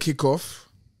the late kickoff,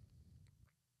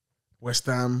 West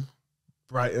Ham,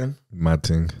 Brighton. Mad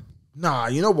thing. Nah,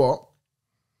 you know what?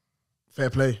 Fair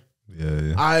play.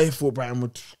 Yeah. I thought Brighton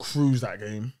would cruise that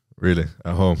game. Really?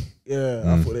 At home? Yeah,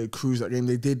 I thought they'd cruise that game.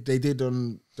 They did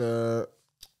on the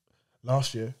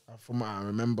last year, from what I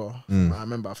remember. I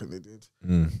think they did.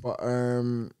 But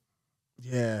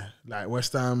yeah, like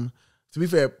West Ham, to be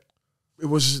fair, it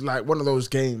was like one of those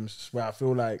games where I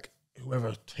feel like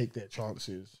whoever take their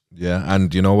chances. Yeah,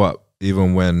 and you know what?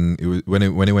 Even when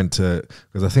it went to,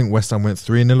 because I think West Ham went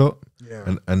 3-0 up,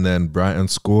 and then Brighton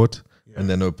scored, and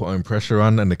then they were putting pressure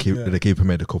on, and the keeper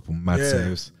made a couple mad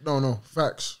saves. No,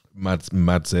 facts.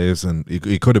 Mad saves, and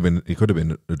he could have been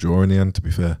a draw in the end, to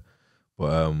be fair.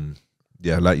 But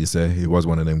yeah, like you say, it was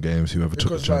one of them games. Whoever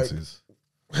took the chances.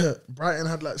 Like, Brighton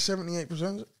had like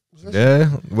 78%.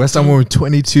 Yeah, West Ham won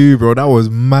 22, bro. That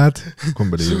was mad. Couldn't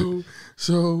believe it.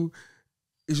 So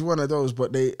it's one of those,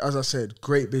 but they, as I said,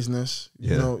 great business.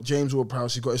 You know, James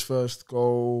Ward-Prowse, he got his first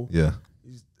goal. Yeah.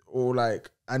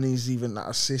 And he's even like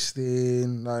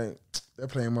assisting. Like, they're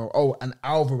playing well. Oh, and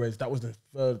Alvarez, that was the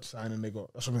third signing they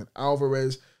got. That's what I mean.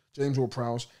 Alvarez, James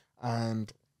Ward-Prowse,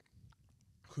 and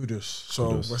Kudus.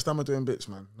 So West Ham are doing bits,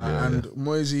 man.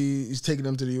 Moise is taking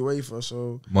them to the UEFA.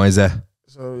 So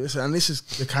and this is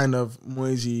the kind of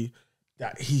Moise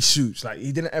that he suits. Like,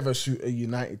 he didn't ever suit a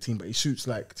United team, but he suits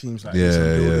like teams like this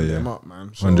and building them up,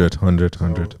 man. So,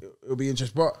 100. It'll be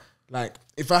interesting. But like,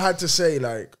 if I had to say,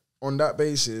 like, on that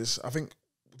basis, I think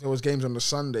there was games on the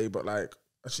Sunday, but like,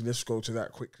 actually, let's go to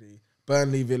that quickly.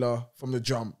 Burnley, Villa, from the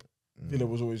jump, Villa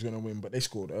was always going to win, but they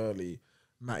scored early.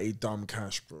 Matty, dumb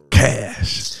cash, bro.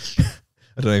 Cash.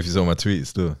 I don't know if you saw my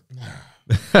tweets, though.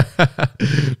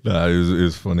 No, it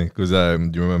was funny because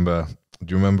do you remember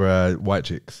White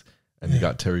Chicks and you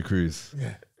got Terry Crews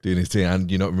doing his thing,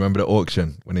 and you know, remember the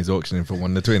auction when he's auctioning for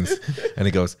one of the twins, and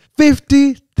he goes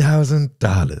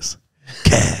 $50,000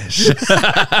 cash.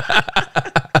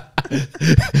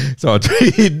 So I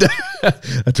tweeted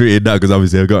that because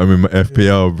obviously I got him in my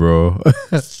FPL, bro.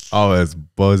 I was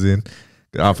buzzing.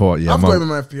 I thought, yeah, I've got him in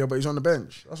my FPL, but he's on the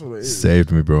bench. That's what it is.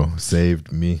 Saved me, bro.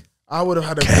 Saved me. I would have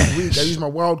had a good week. I used my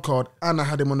wild card, and I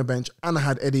had him on the bench, and I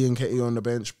had Eddie and Katie on the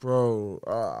bench, bro.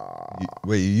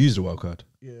 Wait, you used a wild card?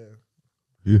 Yeah.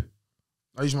 Yeah.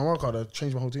 I used my wild card. I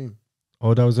changed my whole team.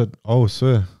 Oh, that was a. Oh,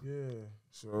 swear. Yeah.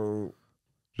 So.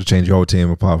 Just change your whole team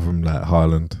apart from like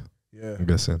Haaland. Yeah. I'm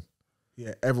guessing.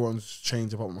 Yeah, everyone's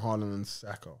changed apart from Haaland and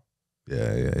Saka.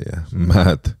 Yeah.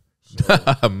 Mad.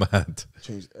 So, mad.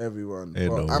 Changed everyone.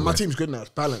 No and my team's good now. It's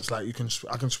balanced. Like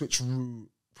I can switch through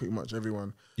pretty much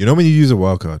everyone. You know when you use a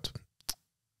wild card,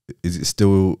 is it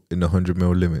still in the 100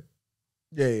 mil limit?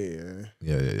 Yeah.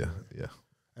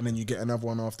 And then you get another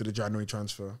one after the January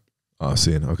transfer. Oh,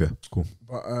 seeing. Okay, cool.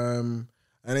 But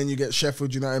and then you get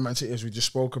Sheffield United, Man City, as we just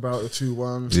spoke about, the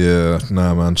 2-1. Yeah,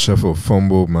 nah, man. Sheffield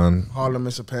fumbled, man. Haaland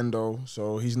missed a pendo,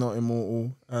 so he's not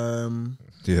immortal.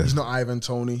 Yeah, he's not Ivan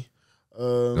Toney. You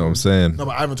know what I'm saying? No,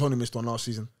 but Ivan Toney missed one last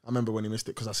season. I remember when he missed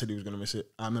it because I said he was going to miss it.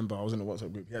 I remember I was in the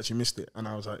WhatsApp group. He actually missed it, and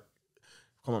I was like,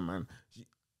 "Come on, man."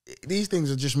 These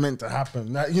things are just meant to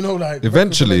happen. Like, you know, like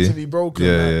eventually to be broken.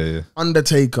 Yeah.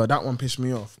 Undertaker, that one pissed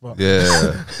me off. But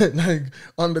yeah, like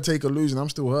Undertaker losing, I'm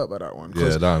still hurt by that one.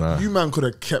 Yeah, nah. You man could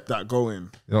have kept that going.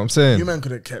 You know what I'm saying? You man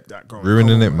could have kept that going.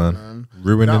 Ruining it, man.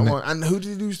 Ruining it. And who did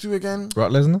he lose to again?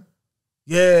 Brock Lesnar.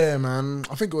 Yeah, man.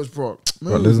 I think it was Brock.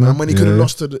 Brock Lesnar. Man, when he could have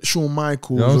lost to Shawn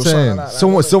Michaels. You know what I'm saying? Like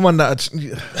that. Someone that.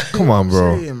 Come on,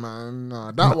 bro. Saying, man.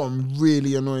 Nah, that one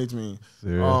really annoyed me.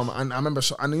 Serious. And I remember,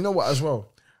 and you know what as well?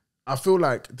 I feel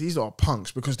like these are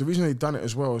punks because the reason they done it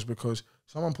as well is because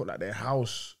someone put like their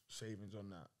house savings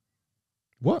on that.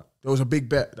 What? There was a big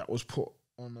bet that was put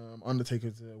on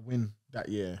Undertaker to win that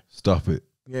year. Stop it.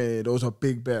 Yeah, there was a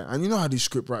big bet. And you know how these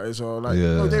script writers are like,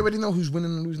 Yeah. no, they already know who's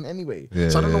winning and losing anyway. Yeah,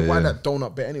 so I don't know why yeah. that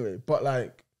donut bet anyway. But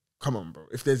like, come on, bro.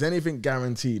 If there's anything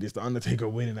guaranteed, it's the Undertaker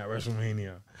winning at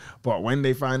WrestleMania. But when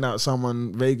they find out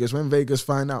when Vegas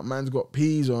find out man's got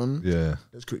peas on, Yeah.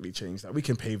 let's quickly change that. We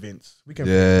can pay Vince. We can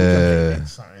Yeah. pay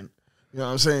Vince something. You know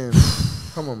what I'm saying?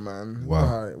 Come on, man. Wow. You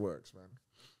know how it works, man.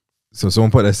 So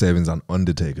someone put their savings on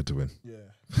Undertaker to win.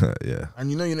 Yeah. Yeah.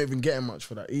 And you know you're not even getting much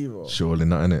for that either. Surely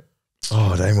not, innit?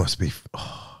 Oh, they must be.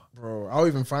 Bro, I'll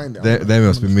even find it. They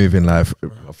must be moving like.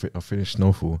 I finished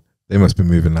Snowfall. They must be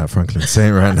moving like Franklin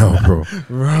Saint right now, bro.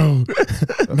 Bro.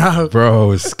 No.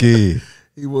 Bro, ski.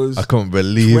 He was I can't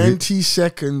believe 20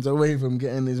 seconds away from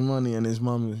getting his money, and his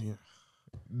mum was it.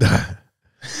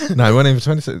 No, he wasn't even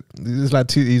 20 seconds. He's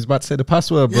like he's about to say the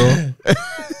password, bro. Yeah.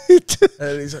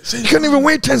 He's like, You can't even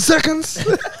wait 10 seconds.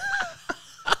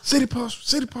 Say the password.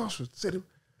 Say the password.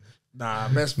 Nah,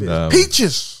 best bit. Nah.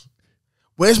 Peaches.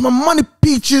 Where's my money,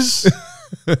 Peaches?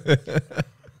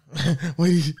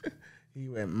 He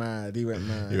went mad. He went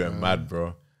mad,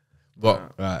 bro.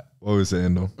 But, right, what was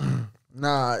saying though?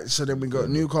 Nah, so then we got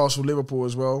Newcastle, Liverpool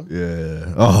as well.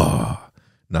 Yeah. Oh,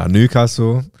 nah,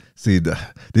 Newcastle. See,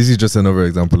 this is just another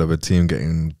example of a team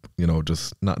getting,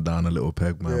 just knocked down a little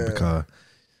peg, man. Yeah. Because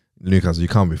Newcastle, you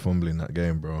can't be fumbling that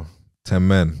game, bro. 10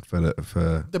 men for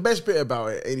The best bit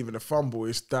about it ain't even a fumble.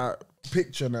 It's that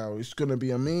picture now. It's gonna be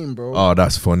a meme, bro. Oh,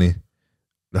 that's funny.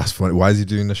 That's funny. Why is he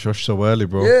doing the shush so early,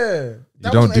 bro? Yeah,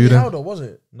 you don't do that. Though, was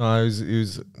it? No, he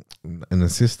was an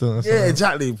assistant. Or something. Yeah,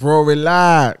 exactly, bro.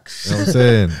 Relax. You know what I'm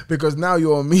saying? Because now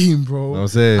you're a meme, bro. You know what I'm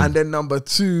saying? And then number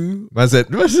 2, Man said,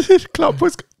 Klopp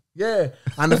was. yeah.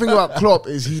 And the thing about Klopp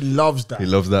is he loves that. He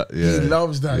loves that. Yeah, He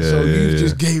loves that. Yeah, So yeah, you yeah.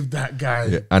 just gave that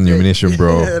guy ammunition,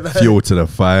 bro. Yeah, like- Fuel to the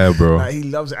fire, bro. Like, he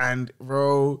loves it. And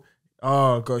bro,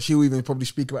 oh gosh, he'll even probably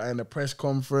speak about it in the press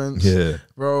conference. Yeah.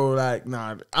 Bro, like,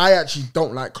 nah, I actually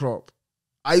don't like Klopp.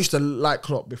 I used to like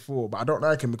Klopp before, but I don't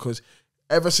like him because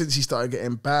ever since he started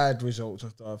getting bad results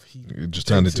and stuff, he just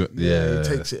turned takes into he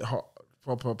takes it hot,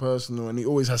 proper personal, and he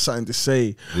always has something to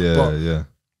say. Yeah, But yeah.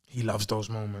 he loves those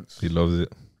moments. He loves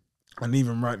it. And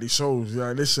even rightly so.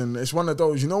 Like, listen, it's one of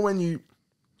those, when you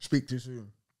speak too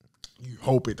soon, you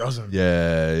hope it doesn't.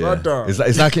 Yeah, yeah. Brother. It's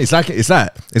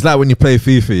like when you play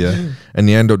FIFA, yeah, and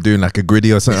you end up doing like a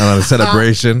griddy or something on a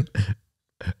celebration.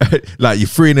 Like you're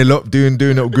 3-0 up,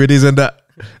 doing up griddies and that,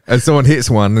 and someone hits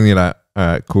one, and you're like, all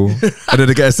right, cool. And then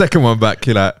they get a second one back,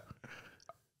 you're like,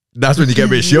 that's when you get a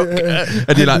bit shook,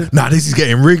 and you're like, nah, this is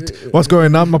getting rigged. What's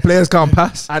going on? My players can't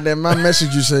pass. And then man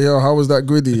message you say, yo, how was that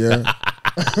griddy? Yeah.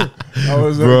 How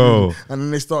was that Bro. griddy? And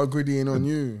then they start griddying on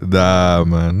you. Nah,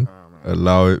 man.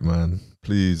 Allow it, man.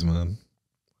 Please, man.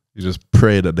 You just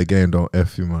pray that the game don't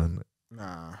F you, man.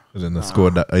 Nah. And then they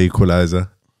scored that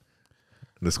equalizer.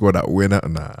 They scored that winner.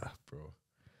 Nah,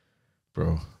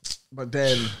 bro. But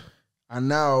then And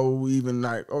now, even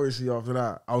like, obviously after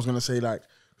that, I was going to say, like,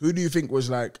 who do you think was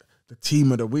like the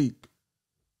team of the week?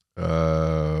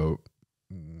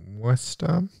 West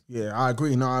Ham? Yeah, I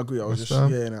agree. No, I agree. I was West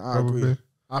Ham, I agree.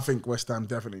 I think West Ham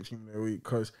definitely team of the week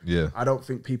because I don't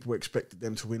think people expected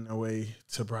them to win away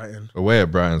to Brighton. Away at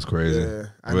Brighton's crazy. Yeah,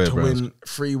 and to win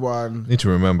 3-1. Need to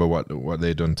remember what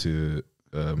they done to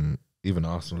even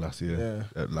Arsenal last year.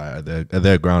 Yeah. At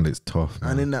their ground, it's tough,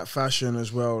 man. And in that fashion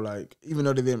as well, like even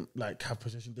though they didn't like have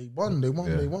possession, they won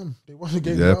the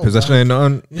game. Yeah, possession ain't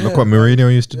nothing. Look what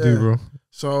Mourinho used to do, bro.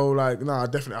 So like, I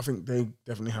think they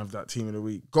definitely have that team of the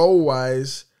week. Goal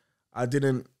wise, I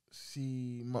didn't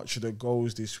see much of the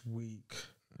goals this week.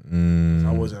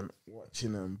 I wasn't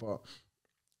watching them, but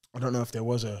I don't know if there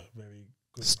was a very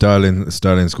good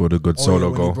Sterling scored a good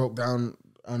solo goal. He broke down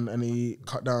and he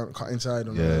cut inside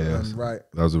on right.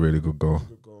 That was a really good goal.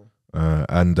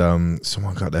 And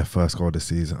someone got their first goal of the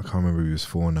season. I can't remember who it was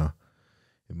for now.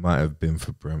 It might have been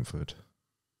for Brentford.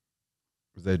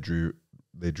 They drew,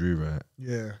 right?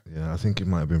 Yeah. Yeah, I think it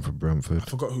might have been for Brentford. I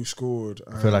forgot who scored.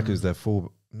 I feel like it was their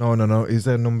full. No. Is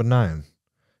there number 9? It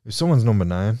was someone's number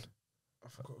 9.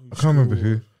 I can't remember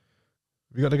who.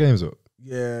 We got the games up.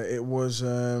 Yeah, it was. I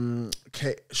don't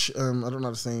know how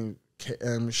to say. I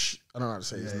don't know how to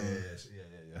say his name.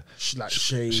 Yeah. Like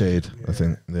Shade. Shade, I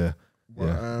think. Yeah.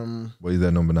 But he's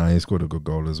their number 9. He scored a good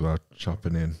goal as well,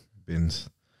 chopping in bins.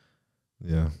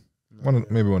 Yeah.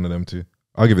 Maybe one of them too.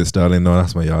 I'll give it Sterling. No,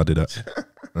 that's my yardie.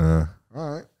 That.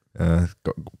 All right.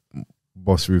 Got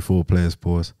boss through 4 players.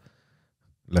 Pause.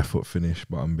 Left foot finish.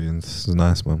 Bottom bins. It's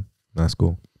nice, man. Nice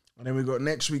goal. And then we got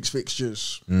next week's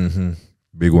fixtures.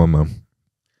 Big one, man.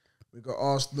 We got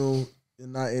Arsenal.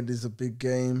 United is a big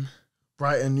game.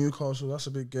 Brighton, Newcastle. That's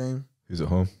a big game. Who's at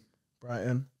home?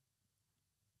 Brighton.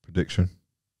 Prediction.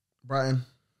 Brighton.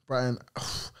 I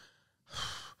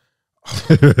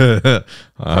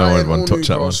don't want to touch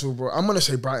that one. Bro. I'm gonna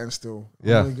say Brighton still.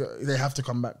 Yeah, they have to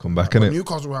come back. In it.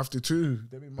 Newcastle will have to too.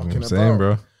 They've been mucking about,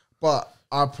 bro. But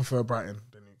I prefer Brighton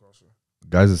than Newcastle.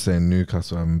 Guys are saying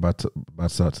Newcastle having bad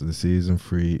start to the season.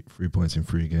 3 points in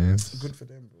 3 games. Good for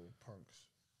them, bro.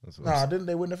 Punks. Didn't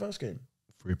they win the first game?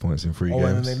 3 points in 3 games.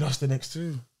 And then they lost the next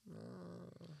 2.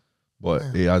 But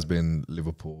it has been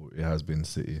Liverpool. It has been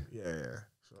City. Yeah.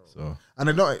 So and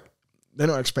they're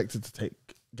not expected to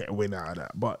get a win out of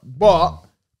that. But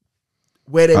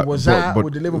where they was at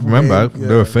with the Liverpool remember, game,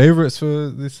 they were favourites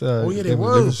for this they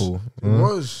was. Liverpool. It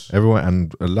was. Everyone,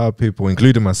 and a lot of people,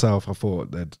 including myself, I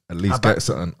thought they'd at least get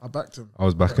something. I backed him. I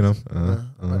was backing them.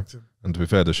 I backed him. And to be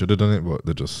fair, they should have done it, but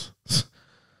they just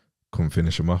couldn't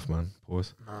finish them off, man.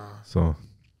 Pause. So.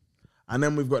 And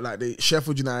then we've got like the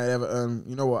Sheffield United, Everton.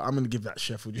 You know what? I'm going to give that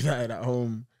Sheffield United at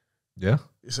home. Yeah.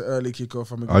 It's an early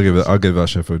kickoff. I'll give that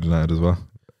Sheffield United as well.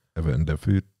 Everton, their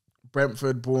food.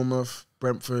 Brentford, Bournemouth.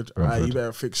 Brentford. You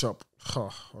better fix up.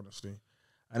 Honestly.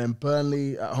 And then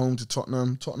Burnley at home to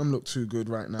Tottenham. Tottenham look too good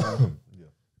right now.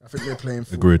 I think they're playing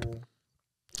football. Agreed.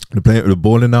 They're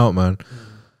balling out, man.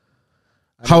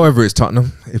 However, it's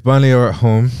Tottenham. If Burnley are at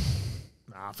home,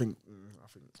 I think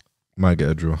might get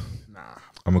a draw.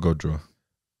 I'm going to go draw.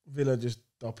 Villa just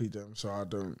doppied them, so I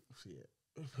don't see it.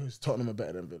 Because Tottenham are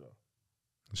better than Villa.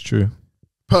 It's true.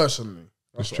 Personally.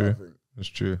 It's true. It's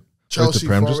true. Chelsea,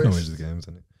 Prem Forest. just knows the games,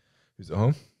 isn't it? Who's at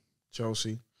home?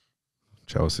 Chelsea.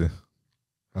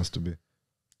 Has to be.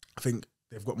 I think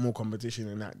they've got more competition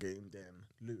in that game than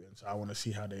Luton, so I want to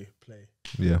see how they play.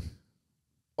 Yeah.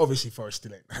 Obviously, Forest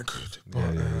still ain't that good.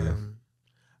 But, yeah.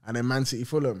 And then Man City,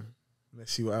 Fulham.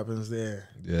 Let's see what happens there.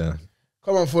 Yeah.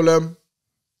 Come on, Fulham.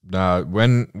 Nah,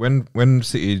 when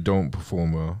City don't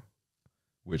perform well,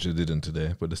 which they didn't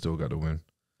today, but they still got the win,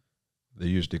 they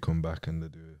usually come back and they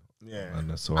do it. Yeah.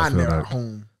 And so and they're at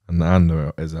home. And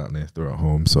they're at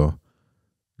home. So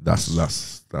that's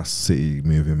City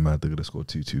moving mad. They're gonna score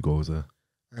 2 goals there.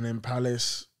 And then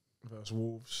Palace versus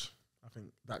Wolves. I think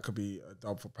that could be a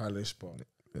dub for Palace, but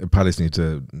Palace need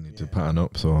to pattern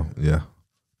up. So yeah,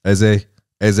 Eze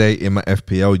in my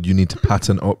FPL, you need to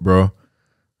pattern up, bro.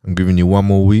 I'm giving you 1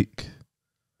 more week.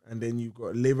 And then you've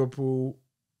got Liverpool,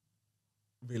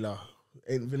 Villa.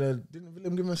 Didn't Villa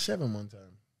give them a 7 one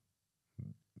time?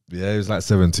 Yeah, it was like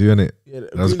 7-2, innit? Yeah,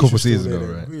 that was a couple seasons ago,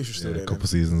 right? Yeah, a couple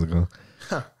seasons ago.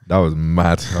 That was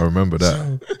mad. I remember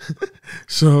that.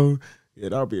 So yeah,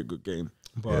 that'll be a good game.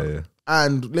 But, yeah.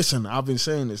 And listen, I've been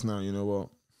saying this now, you know what?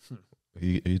 Are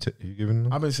you giving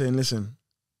them? I've been saying, listen,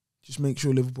 just make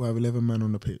sure Liverpool have 11 men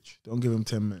on the pitch. Don't give them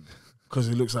 10 men. Because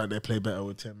it looks like they play better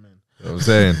with 10 men. You know what I'm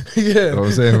saying? Yeah. You know what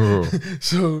I'm saying,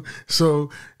 bro? So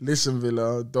listen,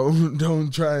 Villa,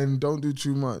 don't try and don't do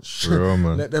too much. Bro,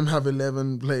 man. Let them have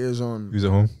 11 players on. Who's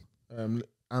at home?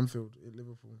 Anfield,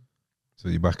 Liverpool. So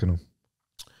you're backing them?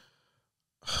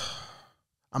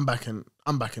 I'm backing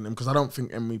them because I don't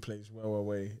think Emery plays well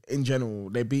away. In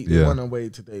general, they won away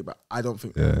today, but I don't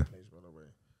think Emery plays well away.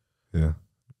 Yeah.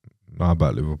 No, I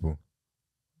back Liverpool.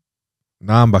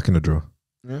 Now I'm backing a draw.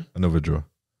 Yeah? Another draw.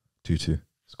 2-2.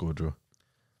 Score draw.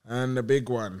 And the big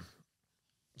one.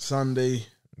 Sunday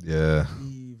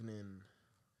evening.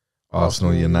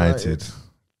 Arsenal United.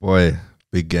 Boy,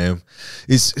 big game.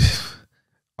 It's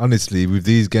honestly with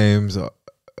these games,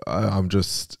 I'm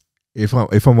just if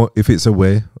it's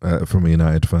away from a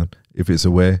United fan, if it's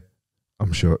away,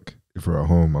 I'm shook. If we're at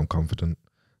home, I'm confident.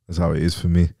 That's how it is for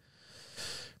me.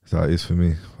 I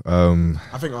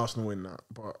think Arsenal win that,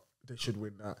 but they should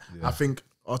win that. Yeah. I think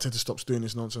Arteta stops doing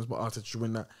this nonsense, but Arteta should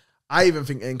win that. I even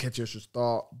think Nketiah should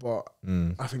start, but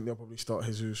I think they'll probably start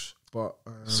Jesus. But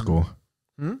score.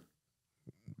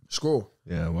 Score.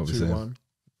 Yeah, what we saying? 2-1.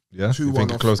 Yeah, 2-1. You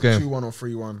think a close game? 2-1 or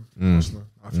 3-1. Arsenal,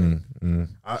 I think.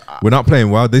 We're not playing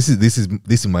well. This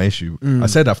is my issue. I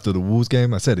said after the Wolves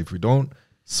game, I said if we don't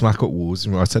smack up Wolves,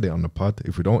 I said it on the pod.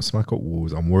 If we don't smack up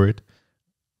Wolves, I'm worried.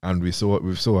 And we saw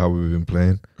how we've been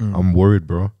playing. I'm worried,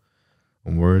 bro.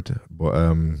 I'm worried. But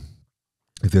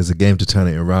if there's a game to turn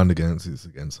it around against, it's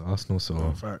against Arsenal.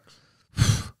 So facts.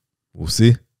 We'll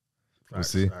see.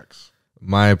 Facts.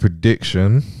 My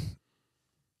prediction,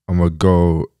 I'm gonna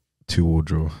go 2-2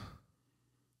 draw.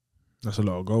 That's a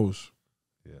lot of goals.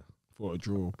 Yeah, for a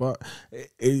draw. But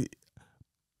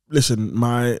listen,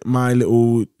 my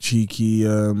little cheeky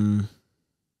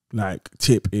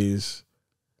tip is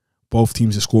both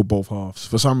teams to score both halves.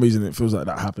 For some reason, it feels like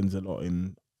that happens a lot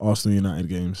in Arsenal United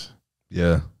games.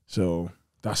 Yeah. So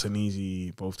that's an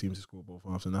easy both teams to score both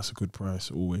halves, and that's a good price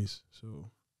always. So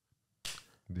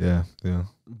yeah.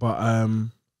 But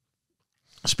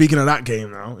speaking of that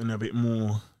game now, in a bit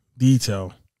more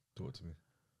detail, talk to me.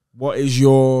 What is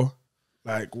your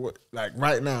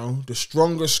right now the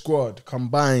strongest squad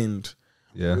combined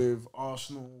with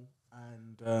Arsenal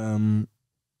and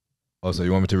Oh, so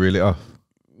you want me to reel it off?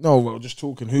 No, well, just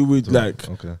talking. Who would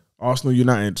okay. Arsenal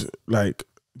United? Who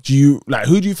do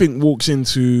you think walks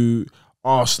into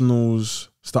Arsenal's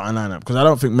starting lineup? Because I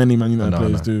don't think many Man United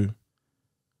players do.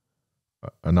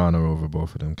 Anana over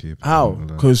both of them keepers. How?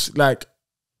 Because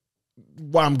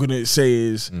what I'm gonna say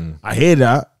is I hear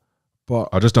that, but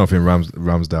I just don't think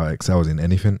Ramsdale excels in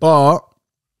anything. But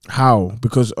how?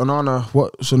 Because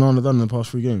what's Onana done in the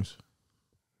past 3 games?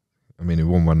 I mean, he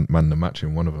won one man the match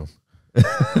in one of them.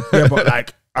 Yeah,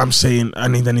 but I'm saying,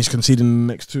 and then he's conceding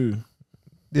the next 2.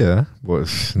 Yeah, but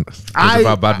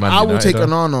I will take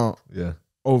Onana. Yeah.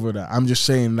 Over that, I'm just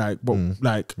saying,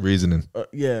 reasoning.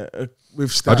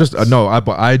 With stats.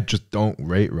 But I just don't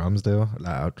rate Ramsdale.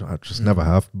 I just never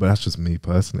have. But that's just me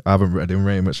personally. I didn't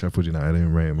rate him at Sheffield United. I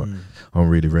didn't rate him. I don't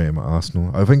really rate him at Arsenal.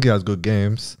 I think he has good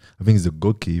games. I think he's a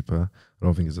good keeper. I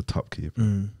don't think he's a top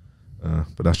keeper.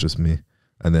 But that's just me.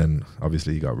 And then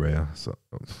obviously you got Raya. So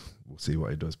we'll see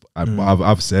what he does. But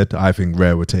I've said I think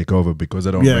Raya would take over because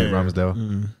I don't rate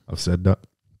Ramsdale. I've said that.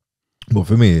 But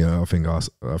for me, I think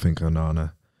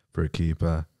Onana for a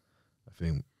keeper. I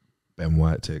think Ben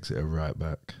White takes it right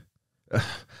back.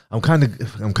 I'm kind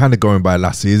of going by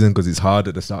last season because it's hard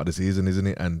at the start of the season, isn't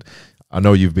it? And I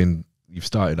know you've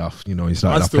started off. You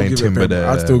started off playing Timber there.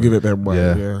 I'd still give it Ben White.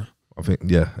 Yeah. I think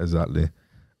exactly.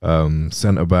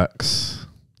 Centre backs,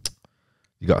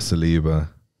 you got Saliba.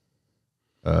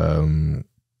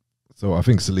 So I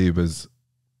think Saliba's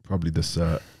probably the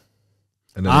cert,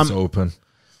 and then it's open.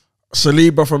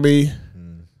 Saliba for me,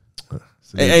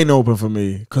 it ain't open for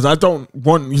me because I don't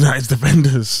want United's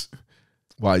defenders.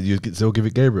 Why, you still give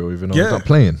it Gabriel even though he's not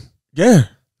playing? Yeah,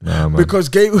 nah, man. Because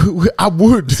I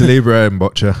would Saliba and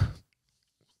Butcher.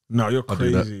 No, you're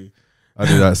crazy. I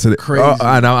do that. Crazy.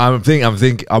 I'm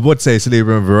thinking. I would say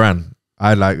Saliba and Varane.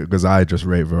 I like because I just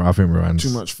rate Varane. I think Varane's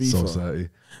too much FIFA. So dirty.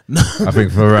 I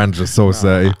think Varane's just so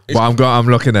dirty. But I'm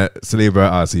looking at Saliba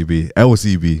at RCB,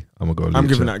 LCB. I'm gonna go. I'm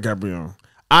giving that Gabriel.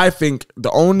 I think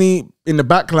the only in the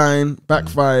back line, back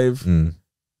 5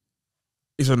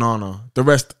 is Onana. The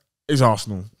rest is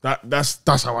Arsenal.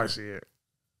 That's how I see it.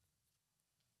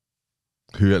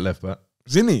 Who at left back?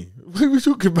 Zinni. What are we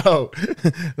talking about?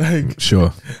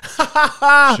 Sure.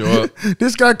 Sure.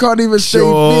 This guy can't even stay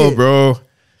fit. Bro.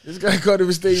 This guy can't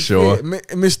even stay fit.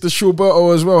 Mr.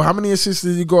 Schulberto as well. How many assists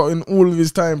has he got in all of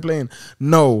his time playing?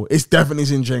 No, it's definitely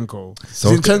Zinchenko.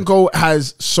 Zinchenko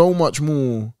has so much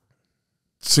more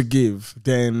to give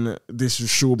than this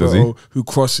Schulberto who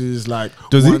crosses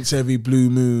once every blue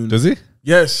moon. Does he?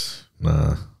 Yes.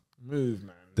 Nah. Move,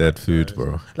 man. Dead food,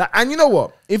 bro. And you know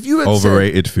what? If you had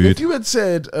overrated food. If you had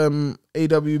said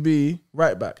AWB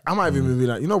right back, I might even be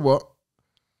like, you know what?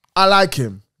 I like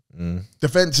him.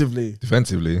 Defensively.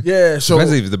 Yeah. So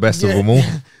defensively is the best of them all.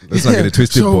 Let's not get it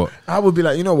twisted. So but I would be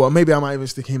like, you know what? Maybe I might even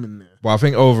stick him in there. But I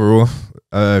think overall,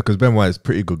 because Ben White is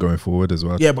pretty good going forward as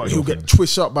well. Yeah, but he'll get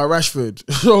twisted up by Rashford.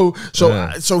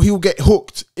 So he'll get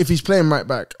hooked if he's playing right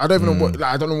back. I don't even know what.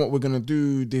 Like, I don't know what we're gonna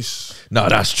do this. No,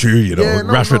 that's true. You know,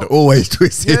 Rashford always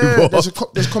twists him. Yeah,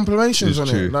 there's compilations on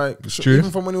it. Like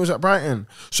even from when he was at Brighton.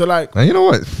 So like, and you know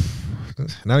what?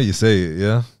 Now you say it,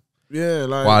 yeah. Yeah,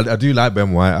 like well, I do like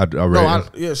Ben White. I rate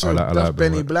him. So I that's like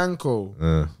Benny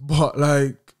Blanco. But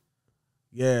like,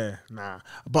 yeah, nah.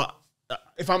 But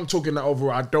if I'm talking that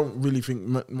overall, I don't really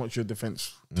think much your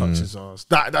defense touches ours.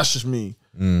 That's just me.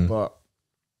 But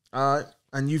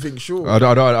and you think sure? I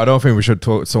don't think we should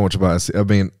talk so much about it. I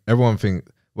mean, everyone think.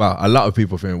 Well, a lot of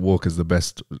people think Walker's the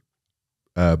best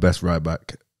right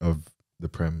back of the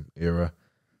Prem era.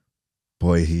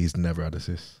 Boy, he's never had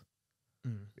assists.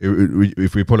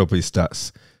 If we pull up his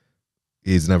stats,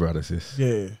 he's never had assists.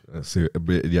 Yeah, so,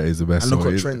 yeah, he's the best. And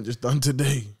look what Trent just done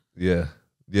today. Yeah.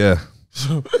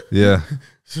 So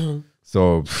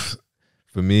So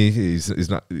for me, he's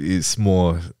not. It's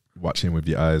more watching with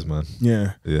your eyes, man.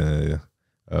 Yeah.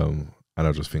 And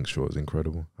I just think Shaw is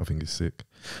incredible. I think he's sick.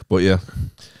 But yeah.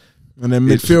 And then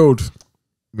midfield.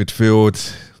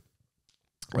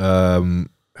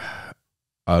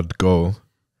 I'd go.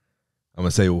 I'm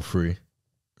gonna say all three.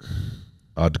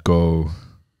 I'd go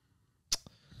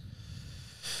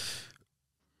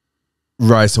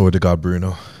Rice, Odegaard,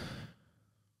 Bruno.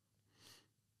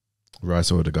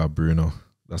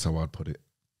 That's how I'd put it.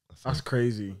 That's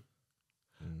crazy.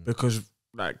 Because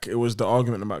like it was the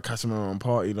argument about Casemiro and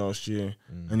Partey last year,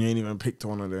 and you ain't even picked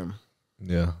one of them.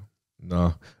 Yeah,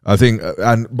 no, I think,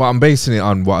 but I'm basing it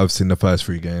on what I've seen the first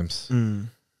 3 games.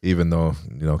 Even though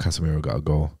Casemiro got a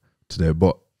goal today,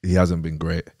 but he hasn't been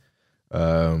great.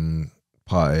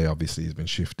 Partey obviously has been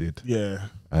shifted. Yeah,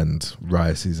 and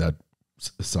Rice, he's had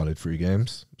a solid 3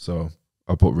 games, so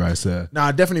I'll put Rice there. No,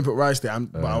 I definitely put Rice there.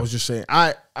 But I was just saying,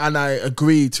 I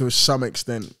agree to some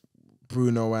extent,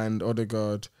 Bruno and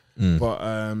Odegaard. But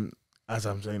as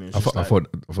I'm saying, it's I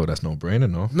thought that's no brainer.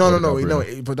 No.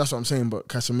 But that's what I'm saying. But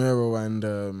Casemiro and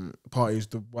Partey is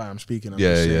the why I'm speaking.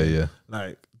 Yeah.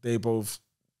 Like they both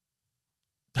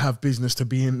have business to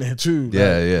be in there too. Like,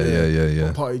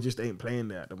 yeah. But Partey just ain't playing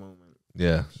there at the moment.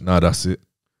 Yeah, no, that's it.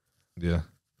 Yeah.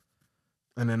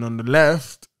 And then on the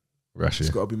left, Rashi. It's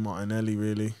got to be Martinelli,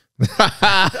 really.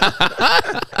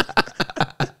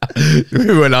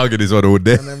 We were arguing this one all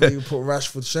day. And then we put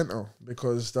Rashford centre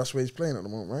because that's where he's playing at the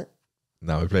moment, right?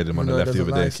 No, we played him on the left the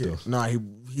other day still. No,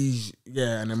 he's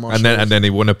and then and then he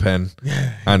won a pen.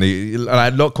 Yeah. And he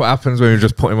look what happens when you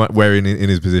just put him wearing in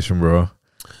his position, bro.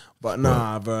 But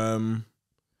nah,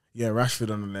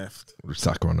 Rashford on the left.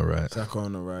 Saka on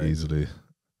the right. Easily.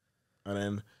 And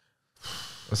then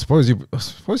I suppose you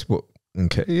put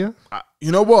Nketiah.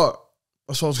 You know what?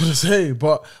 That's what I was gonna say.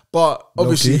 But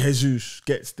obviously Jesus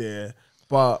gets there.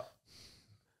 But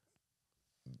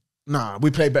nah,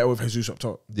 we play better with Jesus up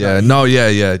top. Yeah,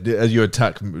 your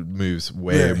attack moves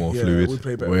way more fluid. We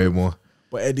play better way more.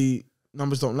 But Eddie,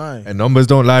 numbers don't lie. And numbers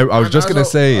don't lie. I was just gonna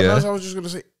say, I was just gonna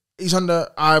say, he's under.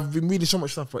 I've been reading so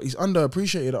much stuff, but he's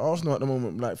underappreciated at Arsenal at the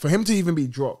moment. Like for him to even be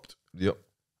dropped. Yep.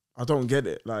 I don't get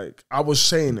it. Like I was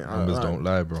saying it. Numbers don't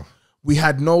lie, bro. We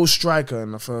had no striker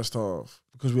in the first half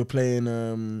because we were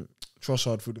playing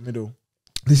Trossard through the middle.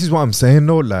 This is what I'm saying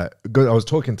though. Like I was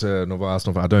talking to another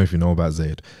Arsenal fan. I don't know if you know about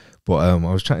Zaid, but I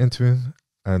was chatting to him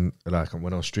and like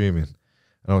when I was streaming,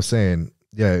 and I was saying,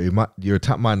 yeah, your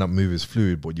attack might not move as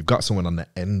fluid, but you've got someone on the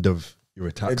end of your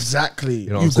attack. Exactly.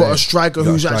 You've got a striker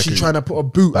who's actually trying to put a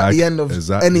boot at the end of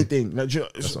anything. Like,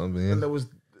 that's what I mean. And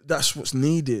that's what's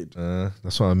needed.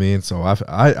 That's what I mean. So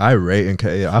I rate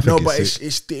Nketiah. I think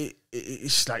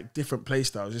it's like different play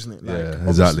styles, isn't it? Like, yeah,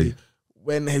 exactly.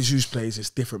 When Jesus plays, it's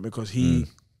different because he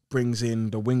brings in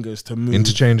the wingers to move.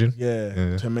 Interchanging.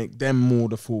 Yeah, to make them more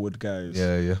the forward guys.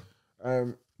 Yeah.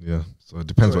 Yeah. So it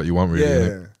depends what you want, really.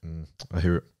 Yeah. I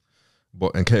hear it.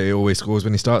 But Nketiah always scores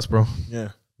when he starts, bro. Yeah.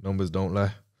 Numbers don't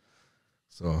lie.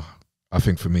 So I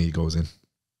think for me, he goes in.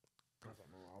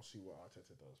 I'll see what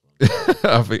Arteta does,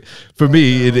 man. I think for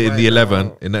me, in the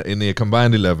 11, in the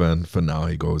combined 11, for now,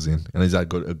 he goes in. And he's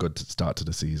had a good start to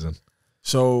the season.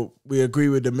 So we agree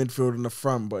with the midfield and the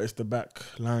front, but it's the back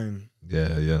line.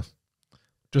 Yeah.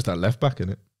 Just that left back,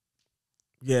 innit?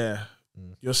 Yeah.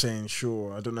 You're saying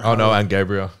sure. I don't know how. Oh, no, and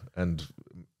Gabriel and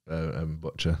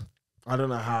Butcher. I don't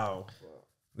know how.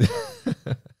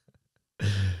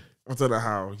 I don't know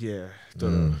how. Yeah.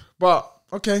 Don't know. But,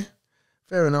 okay.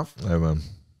 Fair enough. Hey, man.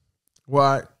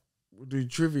 Right. We'll do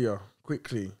trivia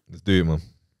quickly. Let's do it, man.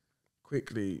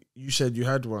 Quickly. You said you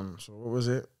had one. So what was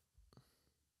it?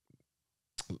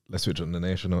 let's switch on the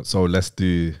nation. So let's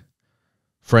do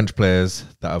French players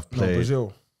that have played. No,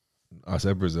 Brazil. I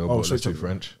said Brazil, but let's do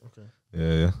French. Okay.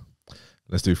 Yeah.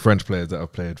 Let's do French players that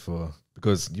have played for,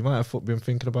 because you might have been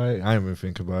thinking about it. I ain't been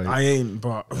thinking about it. I ain't,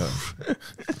 but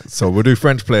so we'll do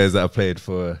French players that have played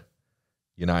for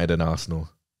United and Arsenal.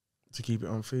 To keep it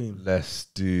on theme. Let's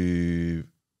do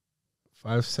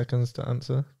 5 seconds to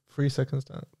answer. 3 seconds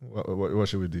to answer. What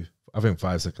should we do? I think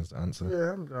 5 seconds to answer.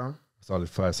 Yeah, I'm down. Solid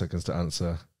 5 seconds to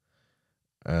answer.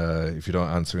 If you don't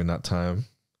answer in that time,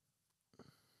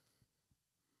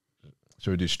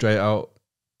 should we do straight out,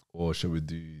 or should we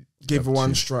do give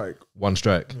one strike? One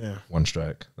strike. Yeah, one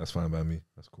strike. That's fine by me.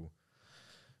 That's cool.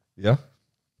 Yeah,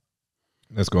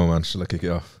 let's go, man. Shall I kick it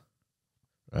off?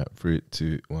 Right, 3,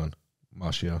 2, 1.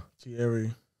 Martial.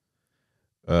 Thierry.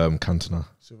 Cantona.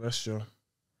 Sylvester.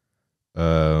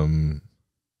 You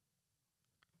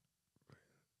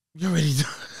already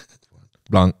done.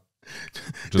 Blanc.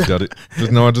 Just got it.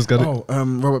 I just got it.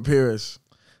 Robert Pires.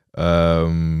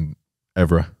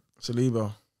 Evra.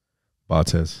 Saliba.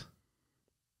 Barthez.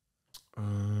 Who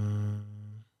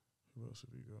else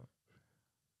have we got?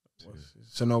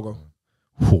 Sonogo.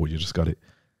 Oh, you just got it.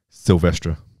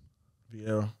 Silvestre.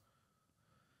 Vieira.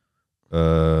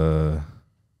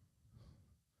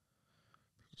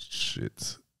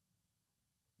 Shit.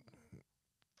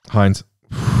 Heinz.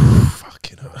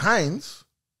 Fucking hell. Heinz?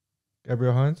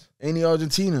 Gabriel Heinz? Ain't he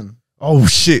Argentinian? Oh,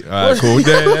 shit. All right, cool.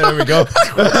 There we go.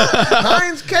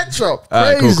 Heinz ketchup. All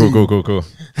right, cool.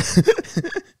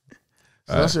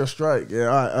 So that's your strike. Yeah,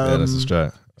 all right. Yeah, that's a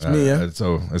strike. It's me, yeah?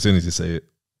 So as soon as you say it,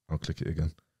 I'll click it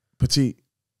again. Petit.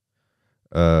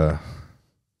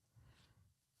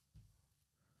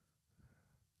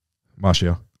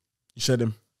 Martial. You said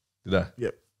him. Did I?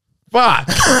 Yep. Fuck!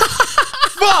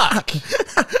 Fuck!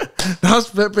 That's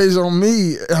Pepe's on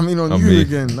me. I mean on you me.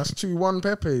 again. That's 2-1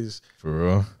 Pepe's. For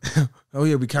real? Oh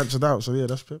yeah, we cancelled out. So yeah,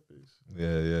 that's Pepe's.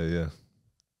 Yeah.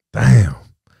 Damn.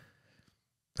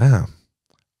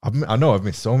 I know I've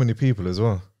missed so many people as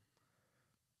well.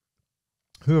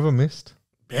 Who have I missed?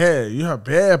 Yeah, you have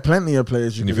plenty of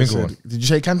players. Can you think of one? Did you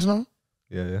say Cantona?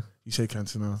 Yeah. You say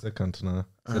Cantona. Said Cantona.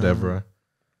 Said Evra.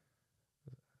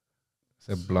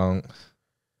 Said Blanc.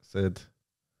 Said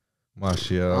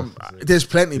Martial. There's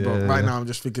plenty, but right now I'm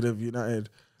just thinking of United.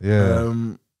 Yeah.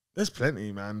 There's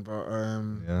plenty, man. But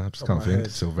yeah, I just can't think.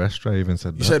 Silvestre even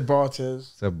said that. You said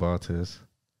Barthez. Said Barthez.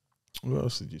 What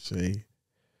else did you say?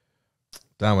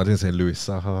 Damn, I didn't say Louis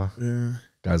Saha. Yeah.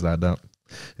 Guys like that.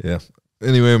 Yeah.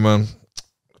 Anyway, man.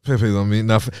 Pepe's on me.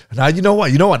 Now, you know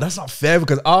what? That's not fair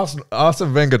because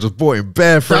Arsene Wenger just bought him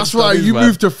bare French. That's why you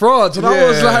moved to France. And I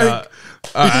was like...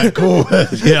 all right, cool.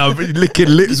 Yeah, I'm licking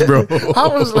lips, bro. I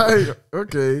was like,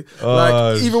 okay.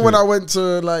 Even when I went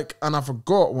to and I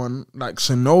forgot one,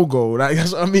 Sonogo,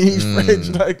 that's what I mean, he's French.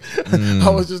 I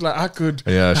was just like, I could.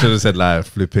 Yeah, I should have said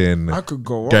flipping. I could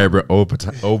go Gabriel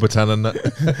Obertan and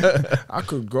that. I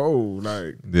could go,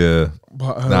 yeah.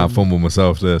 But I fumbled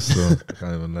myself there, so I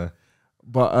can't even lie.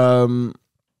 But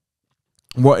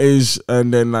what is,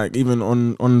 and then even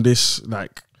on this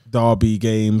derby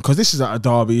game, because this is at a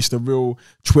derby, it's the real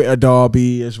Twitter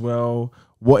derby as well.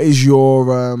 What is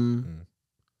your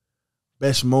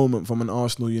best moment from an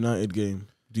Arsenal United game,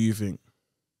 do you think?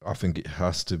 I think it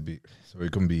has to be, so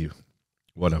it can be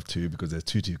one of two, because there's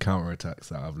 2-2 counter attacks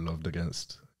that I've loved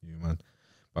against you, man.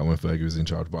 Back when Fergie was in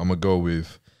charge. But I'm gonna go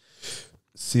with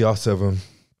CR7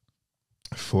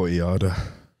 40-yarder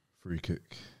free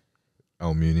kick,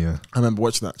 Almunia. I remember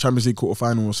watching that Champions League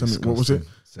quarter-final or semi. What was it?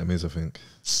 Semis, I think.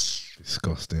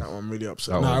 Disgusting. That one really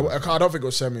upset. No, I don't think it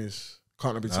was semis.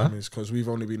 Can't have been semis because we've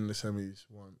only been in the semis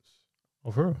once.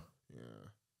 Oh, for real? Yeah.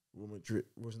 Real Madrid,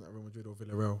 wasn't that Real Madrid or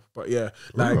Villarreal? But yeah,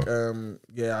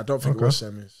 yeah, I don't think it was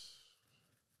semis.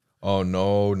 Oh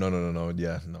no!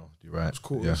 Yeah, no, you're right. It's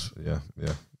cool. Yeah.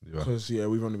 Because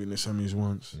we've only been in the semis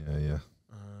once. Yeah.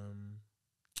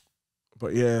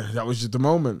 But yeah, that was just the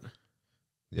moment.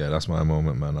 Yeah, that's my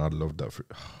moment, man. I loved that.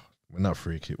 When that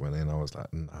free kick went in, I was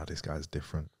like, nah, this guy's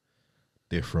different.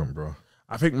 Different, bro.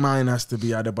 I think mine has to be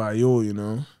Adebayor, you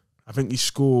know? I think he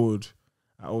scored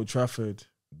at Old Trafford.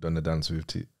 Done the dance with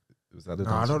T. Was that the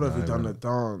dance? I don't know if he done the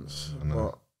dance.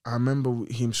 But I remember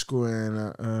him scoring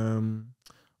at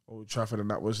Old Trafford, and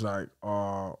that was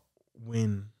our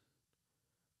win.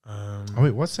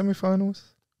 Wait, what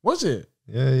semi-finals? Was it?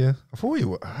 Yeah. I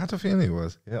thought I had a feeling it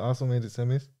was. Yeah, Arsenal made it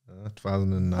semis.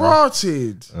 2009.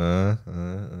 Rotted.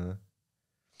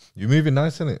 You moving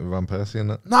nice, innit? With Van Persie and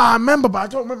that. Nah, I remember, but I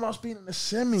don't remember us being in the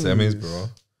semis. Semis, bro.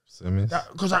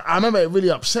 Semis. Because I remember it really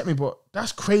upset me, but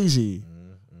that's crazy.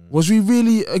 Was we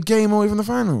really a game away from the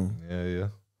final? Yeah.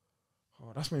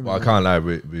 Oh, that's maybe. Well, I can't lie.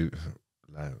 We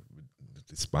like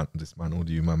dismantled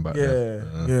you man back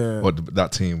then. Yeah. But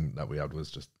that team that we had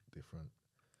was just different.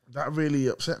 That really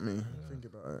upset me. Think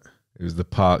about it. It was the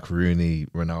Park, Rooney,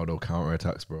 Ronaldo counter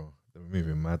attacks, bro. They were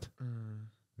moving mad.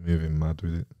 Moving mad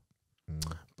with it.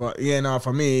 But yeah, now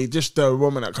for me, just the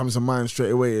moment that comes to mind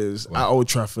straight away is at Old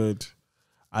Trafford,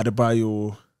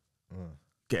 Adebayo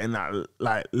getting that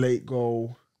like late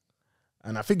goal.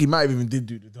 And I think he might have even did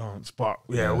do the dance, but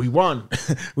yeah, we won.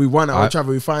 We won at Old Trafford.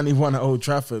 We finally won at Old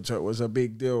Trafford, so it was a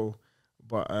big deal.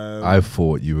 But I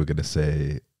thought you were gonna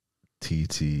say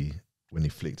TT when he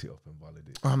flicked it up and volleyed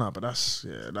it. Oh no, but that's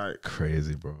like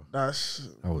crazy, bro. That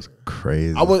was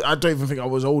crazy. I don't even think I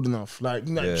was old enough. Like,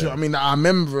 you know, I mean, I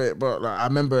remember it, but like I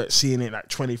remember seeing it like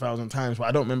 20,000 times, but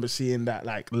I don't remember seeing that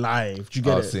like live. Do you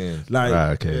get it? Seeing. Like,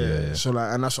 right, okay, yeah. So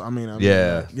like, and that's what I mean.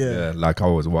 Like I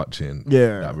was watching.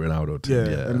 that Ronaldo team.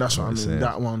 Yeah, and that's what I mean. saying.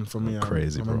 That one for me,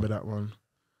 crazy. I remember that one.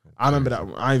 I remember that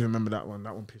one. I even remember that one.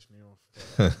 That one pissed me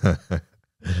off.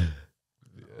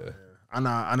 And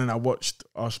then I watched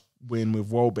us win with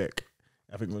Welbeck.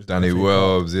 I think it was Danny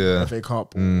Wells, FA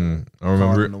Cup, I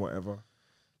remember it or whatever.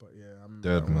 But yeah, I'm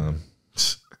dead man.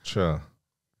 Sure,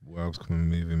 Wells coming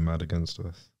moving mad against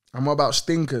us. And what about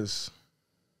stinkers?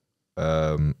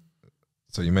 So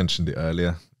you mentioned it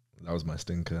earlier. That was my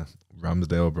stinker,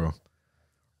 Ramsdale, bro.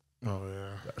 Oh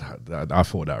yeah, I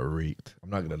thought that reeked. I'm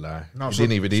not gonna lie. No, he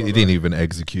didn't even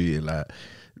execute it. Like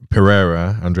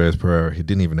Andreas Pereira, he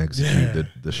didn't even execute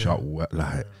the shot.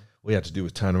 Like all he had to do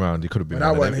was turn around. He could have been.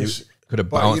 That one could have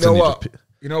bounced.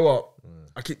 You know what?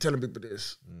 I keep telling people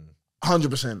this.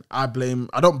 100%. I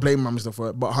don't blame Ramsdale for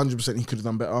it, but 100% he could have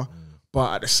done better.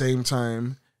 But at the same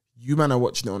time, you man are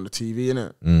watching it on the TV,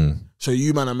 innit? So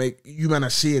you man are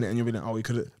seeing it, and you're being like, oh, he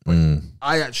could have. But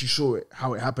I actually saw it,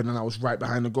 how it happened, and I was right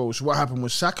behind the goal. So what happened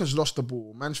was Saka's lost the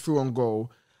ball, man's through on goal,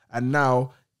 and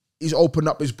now he's opened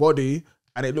up his body,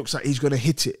 and it looks like he's going to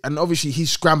hit it. And obviously,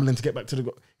 he's scrambling to get back to the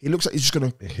goal. He looks like he's just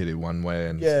going to hit it one way.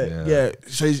 And yeah.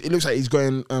 So it looks like he's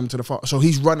going to the far. So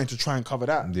he's running to try and cover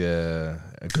that. Yeah,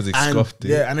 because he scuffed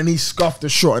it. Yeah, and then he scuffed the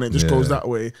shot, and it just goes that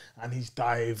way. And he's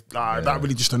dived. That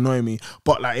really just annoyed me.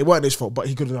 But like, it wasn't his fault. But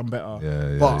he could have done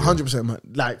better. But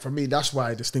 100%, like for me, that's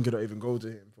why the stinker don't even go to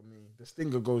him. For me, the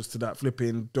stinker goes to that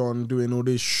flipping Don doing all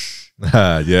this.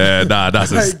 That's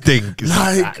a stink.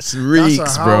 That's reeks,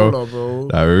 that's a howler, bro.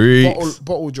 That reeks.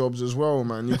 Bottle jobs as well,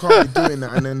 man. You can't be doing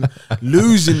that and then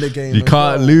losing the game. You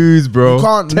can't lose, bro. You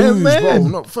can't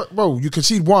lose, bro. You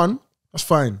concede one, that's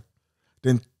fine.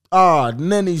 Then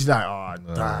then he's like,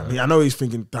 damn. I know he's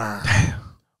thinking, damn.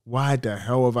 Why the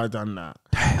hell have I done that?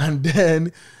 And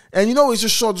then, and you know, it's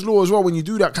just sod's law as well. When you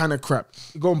do that kind of crap,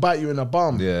 it go and bite you in the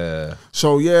bum. Yeah.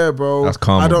 So yeah, bro. That's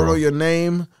karma, I don't bro. know your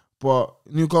name. But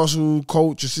Newcastle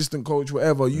coach, assistant coach,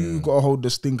 whatever, you gotta hold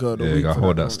the stinker of the week. You gotta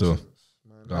hold that still.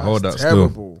 Gotta hold that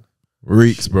still.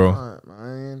 Reeks, bro. Right,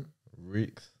 man.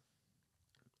 Reeks.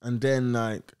 And then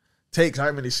like takes, I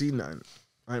ain't really seen nothing.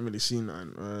 I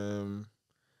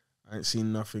ain't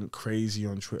seen nothing crazy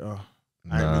on Twitter.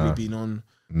 I ain't really been on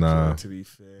Twitter, to be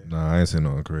fair. I ain't seen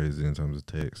nothing crazy in terms of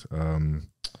takes. I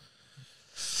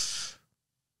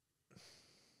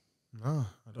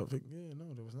don't think. Yeah,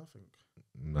 no, there was nothing.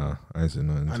 Nah, I ain't seen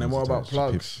nothing. And then what about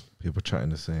plugs? People chatting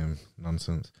the same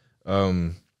nonsense.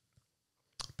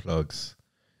 Plugs.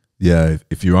 Yeah,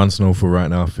 if you're on Snowfall right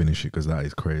now, finish it because that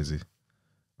is crazy.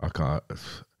 I can't.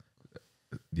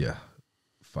 Yeah,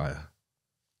 fire.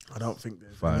 I don't think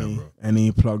there's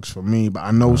any plugs for me, but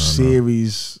I know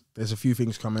series. There's a few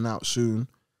things coming out soon.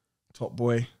 Top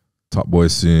Boy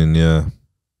soon. Yeah.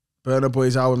 Burna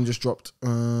Boy's album just dropped.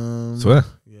 Swear?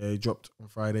 Yeah, he dropped on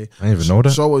Friday. I didn't even know that.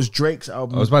 So was Drake's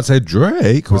album. I was about to say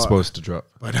Drake was supposed to drop.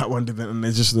 But that one didn't, and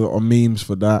there's just a lot of memes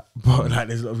for that. But like,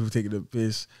 there's a lot of people taking the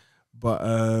piss. But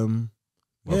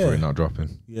probably not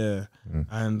dropping. Yeah.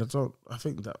 And I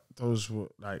think that those were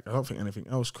like, I don't think anything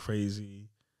else crazy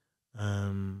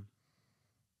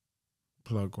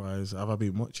plug wise. Have I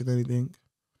been watching anything?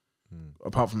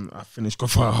 Apart from I finished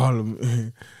Godfather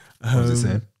Harlem. What was it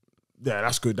saying? Yeah,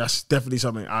 that's good. That's definitely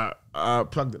something. I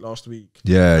plugged it last week.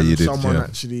 Yeah, you did. Someone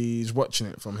actually is watching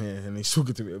it from here, and he's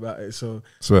talking to me about it. So,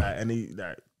 and he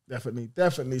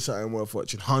definitely something worth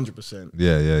watching. 100%.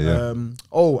 Yeah.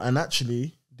 And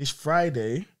actually, this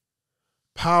Friday,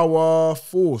 Power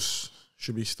Force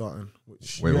should be starting.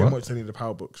 Which you haven't watched any of the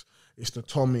Power books. It's a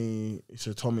Tommy.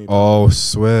 Oh,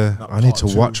 swear! I need to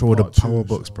watch all the Power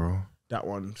books, bro. That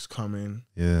one's coming.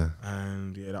 Yeah.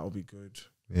 And yeah, that'll be good.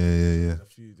 Yeah.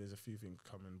 There's a few things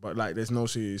coming, but like there's no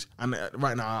series, and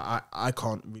right now I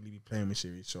can't really be playing with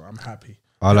series, so I'm happy.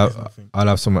 I'll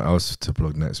have something else to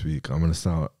plug next week. I'm gonna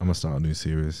start a new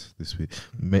series this week.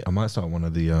 I might start one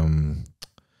of the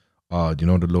Oh, do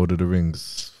you know the Lord of the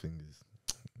Rings thing?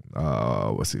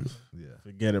 What's it? Yeah.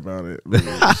 Forget about it. Lord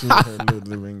of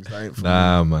the Rings. That ain't for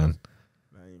me. Man.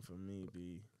 That ain't for me,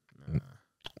 B. Nah.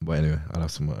 But anyway, I'll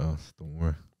have something else. Don't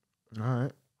worry. All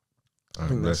right. I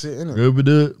think that's it, innit? Rub it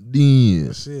up, then.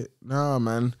 That's it. Nah,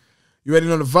 man. You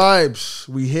ready on the vibes?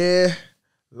 We here,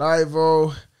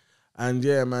 live-o. And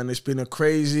yeah, man, it's been a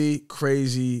crazy,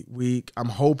 crazy week. I'm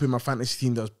hoping my fantasy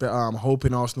team does better. I'm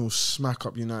hoping Arsenal smack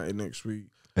up United next week.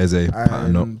 As a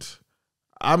pattern up.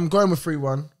 I'm going with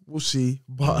 3-1. We'll see.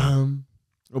 But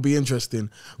it'll be interesting.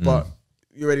 But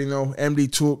you already know,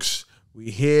 MD Talks,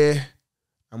 we here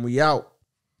and we out.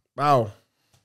 Wow.